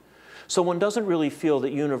axioms. So one doesn't really feel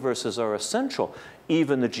that universes are essential.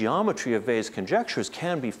 Even the geometry of We's conjectures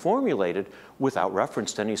can be formulated without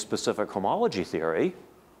reference to any specific homology theory.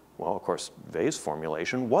 Well, of course, We's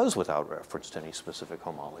formulation was without reference to any specific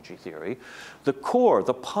homology theory. The core,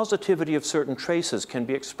 the positivity of certain traces, can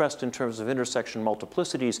be expressed in terms of intersection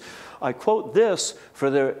multiplicities. I quote this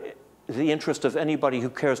for the interest of anybody who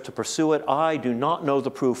cares to pursue it. I do not know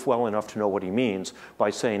the proof well enough to know what he means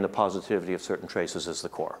by saying the positivity of certain traces is the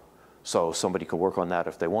core. So somebody could work on that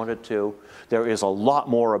if they wanted to. There is a lot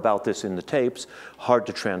more about this in the tapes. Hard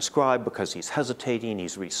to transcribe because he's hesitating,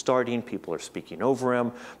 he's restarting, people are speaking over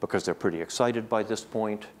him because they're pretty excited by this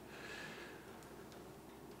point.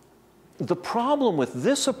 The problem with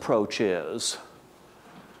this approach is,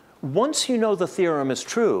 once you know the theorem is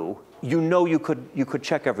true, you know you could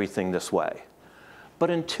check everything this way. But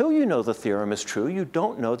until you know the theorem is true, you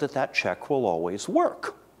don't know that that check will always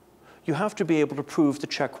work. You have to be able to prove the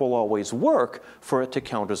check will always work for it to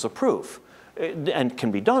count as a proof. And can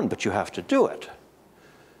be done, but you have to do it.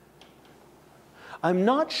 I'm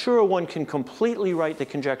not sure one can completely write the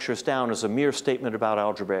conjectures down as a mere statement about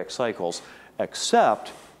algebraic cycles,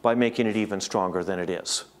 except by making it even stronger than it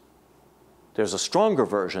is. There's a stronger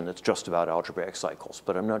version that's just about algebraic cycles,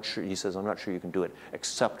 but I'm not sure, he says, I'm not sure you can do it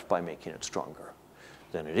except by making it stronger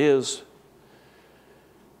than it is.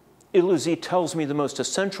 Illuzy tells me the most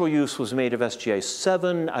essential use was made of SGA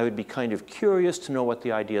 7. I would be kind of curious to know what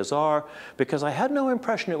the ideas are, because I had no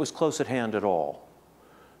impression it was close at hand at all.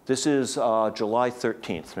 This is July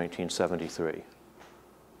 13th, 1973.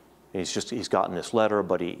 He's gotten this letter,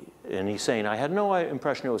 but he's saying, I had no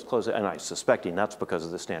impression it was close, and I'm suspecting that's because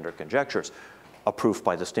of the standard conjectures. A proof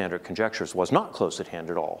by the standard conjectures was not close at hand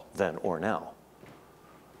at all, then or now.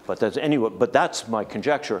 But that's my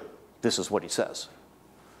conjecture. This is what he says.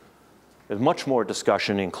 There's much more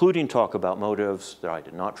discussion, including talk about motives that I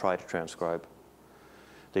did not try to transcribe.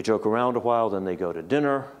 They joke around a while, then they go to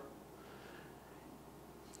dinner.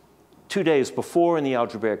 2 days before, in the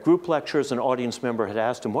algebraic group lectures, an audience member had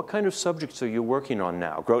asked him, what kind of subjects are you working on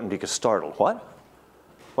now? Grothendieck is startled. What?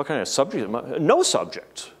 What kind of subject? No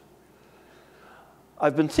subjects.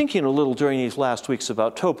 I've been thinking a little during these last weeks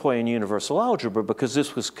about topoi and universal algebra because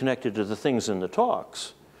this was connected to the things in the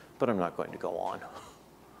talks, but I'm not going to go on.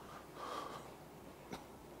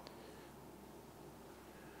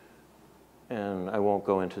 And I won't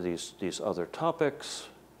go into these other topics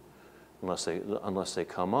unless they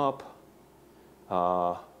come up.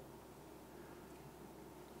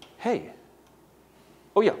 Hey.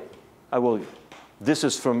 Oh yeah, I will. This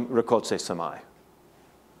is from Ricotse Samai.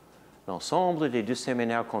 L'ensemble des deux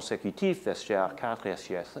séminaires consécutifs, SGR 4 et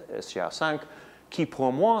SGR 5, qui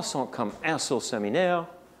pour moi sont comme un seul séminaire,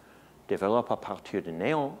 développe à partir du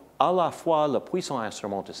néant à la fois le puissant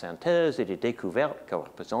instrument de synthèse et de découverte que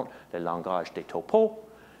représente le langage des topos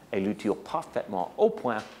et l'utile parfaitement au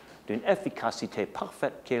point d'une efficacité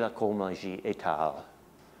parfaite qui est la chronologie étale.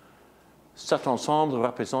 Cet ensemble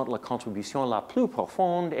représente la contribution la plus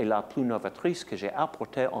profonde et la plus novatrice que j'ai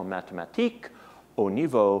apportée en mathématiques au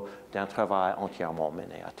niveau d'un travail entièrement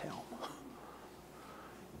mené à terme.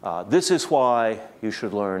 This is why you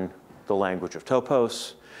should learn the language of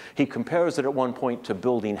topos. He compares it at one point to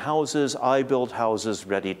building houses. I build houses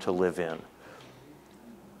ready to live in.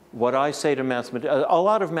 What I say to mathematicians, a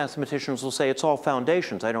lot of mathematicians will say it's all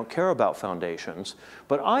foundations. I don't care about foundations.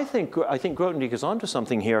 But I think Grothendieck is onto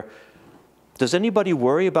something here. Does anybody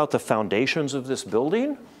worry about the foundations of this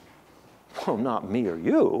building? Well, not me or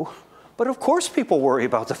you. But of course people worry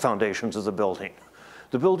about the foundations of the building.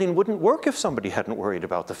 The building wouldn't work if somebody hadn't worried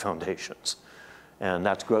about the foundations. And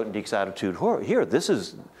that's Grothendieck's attitude here. This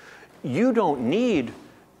is, you don't need,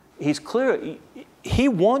 he's clear, he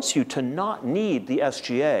wants you to not need the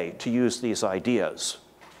SGA to use these ideas.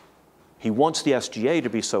 He wants the SGA to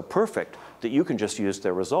be so perfect that you can just use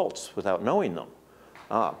their results without knowing them.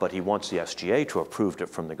 But he wants the SGA to have proved it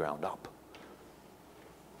from the ground up.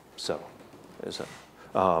 So, is it?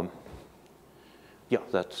 Yeah,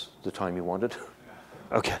 that's the time you wanted.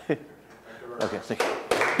 Okay. Okay, thank you.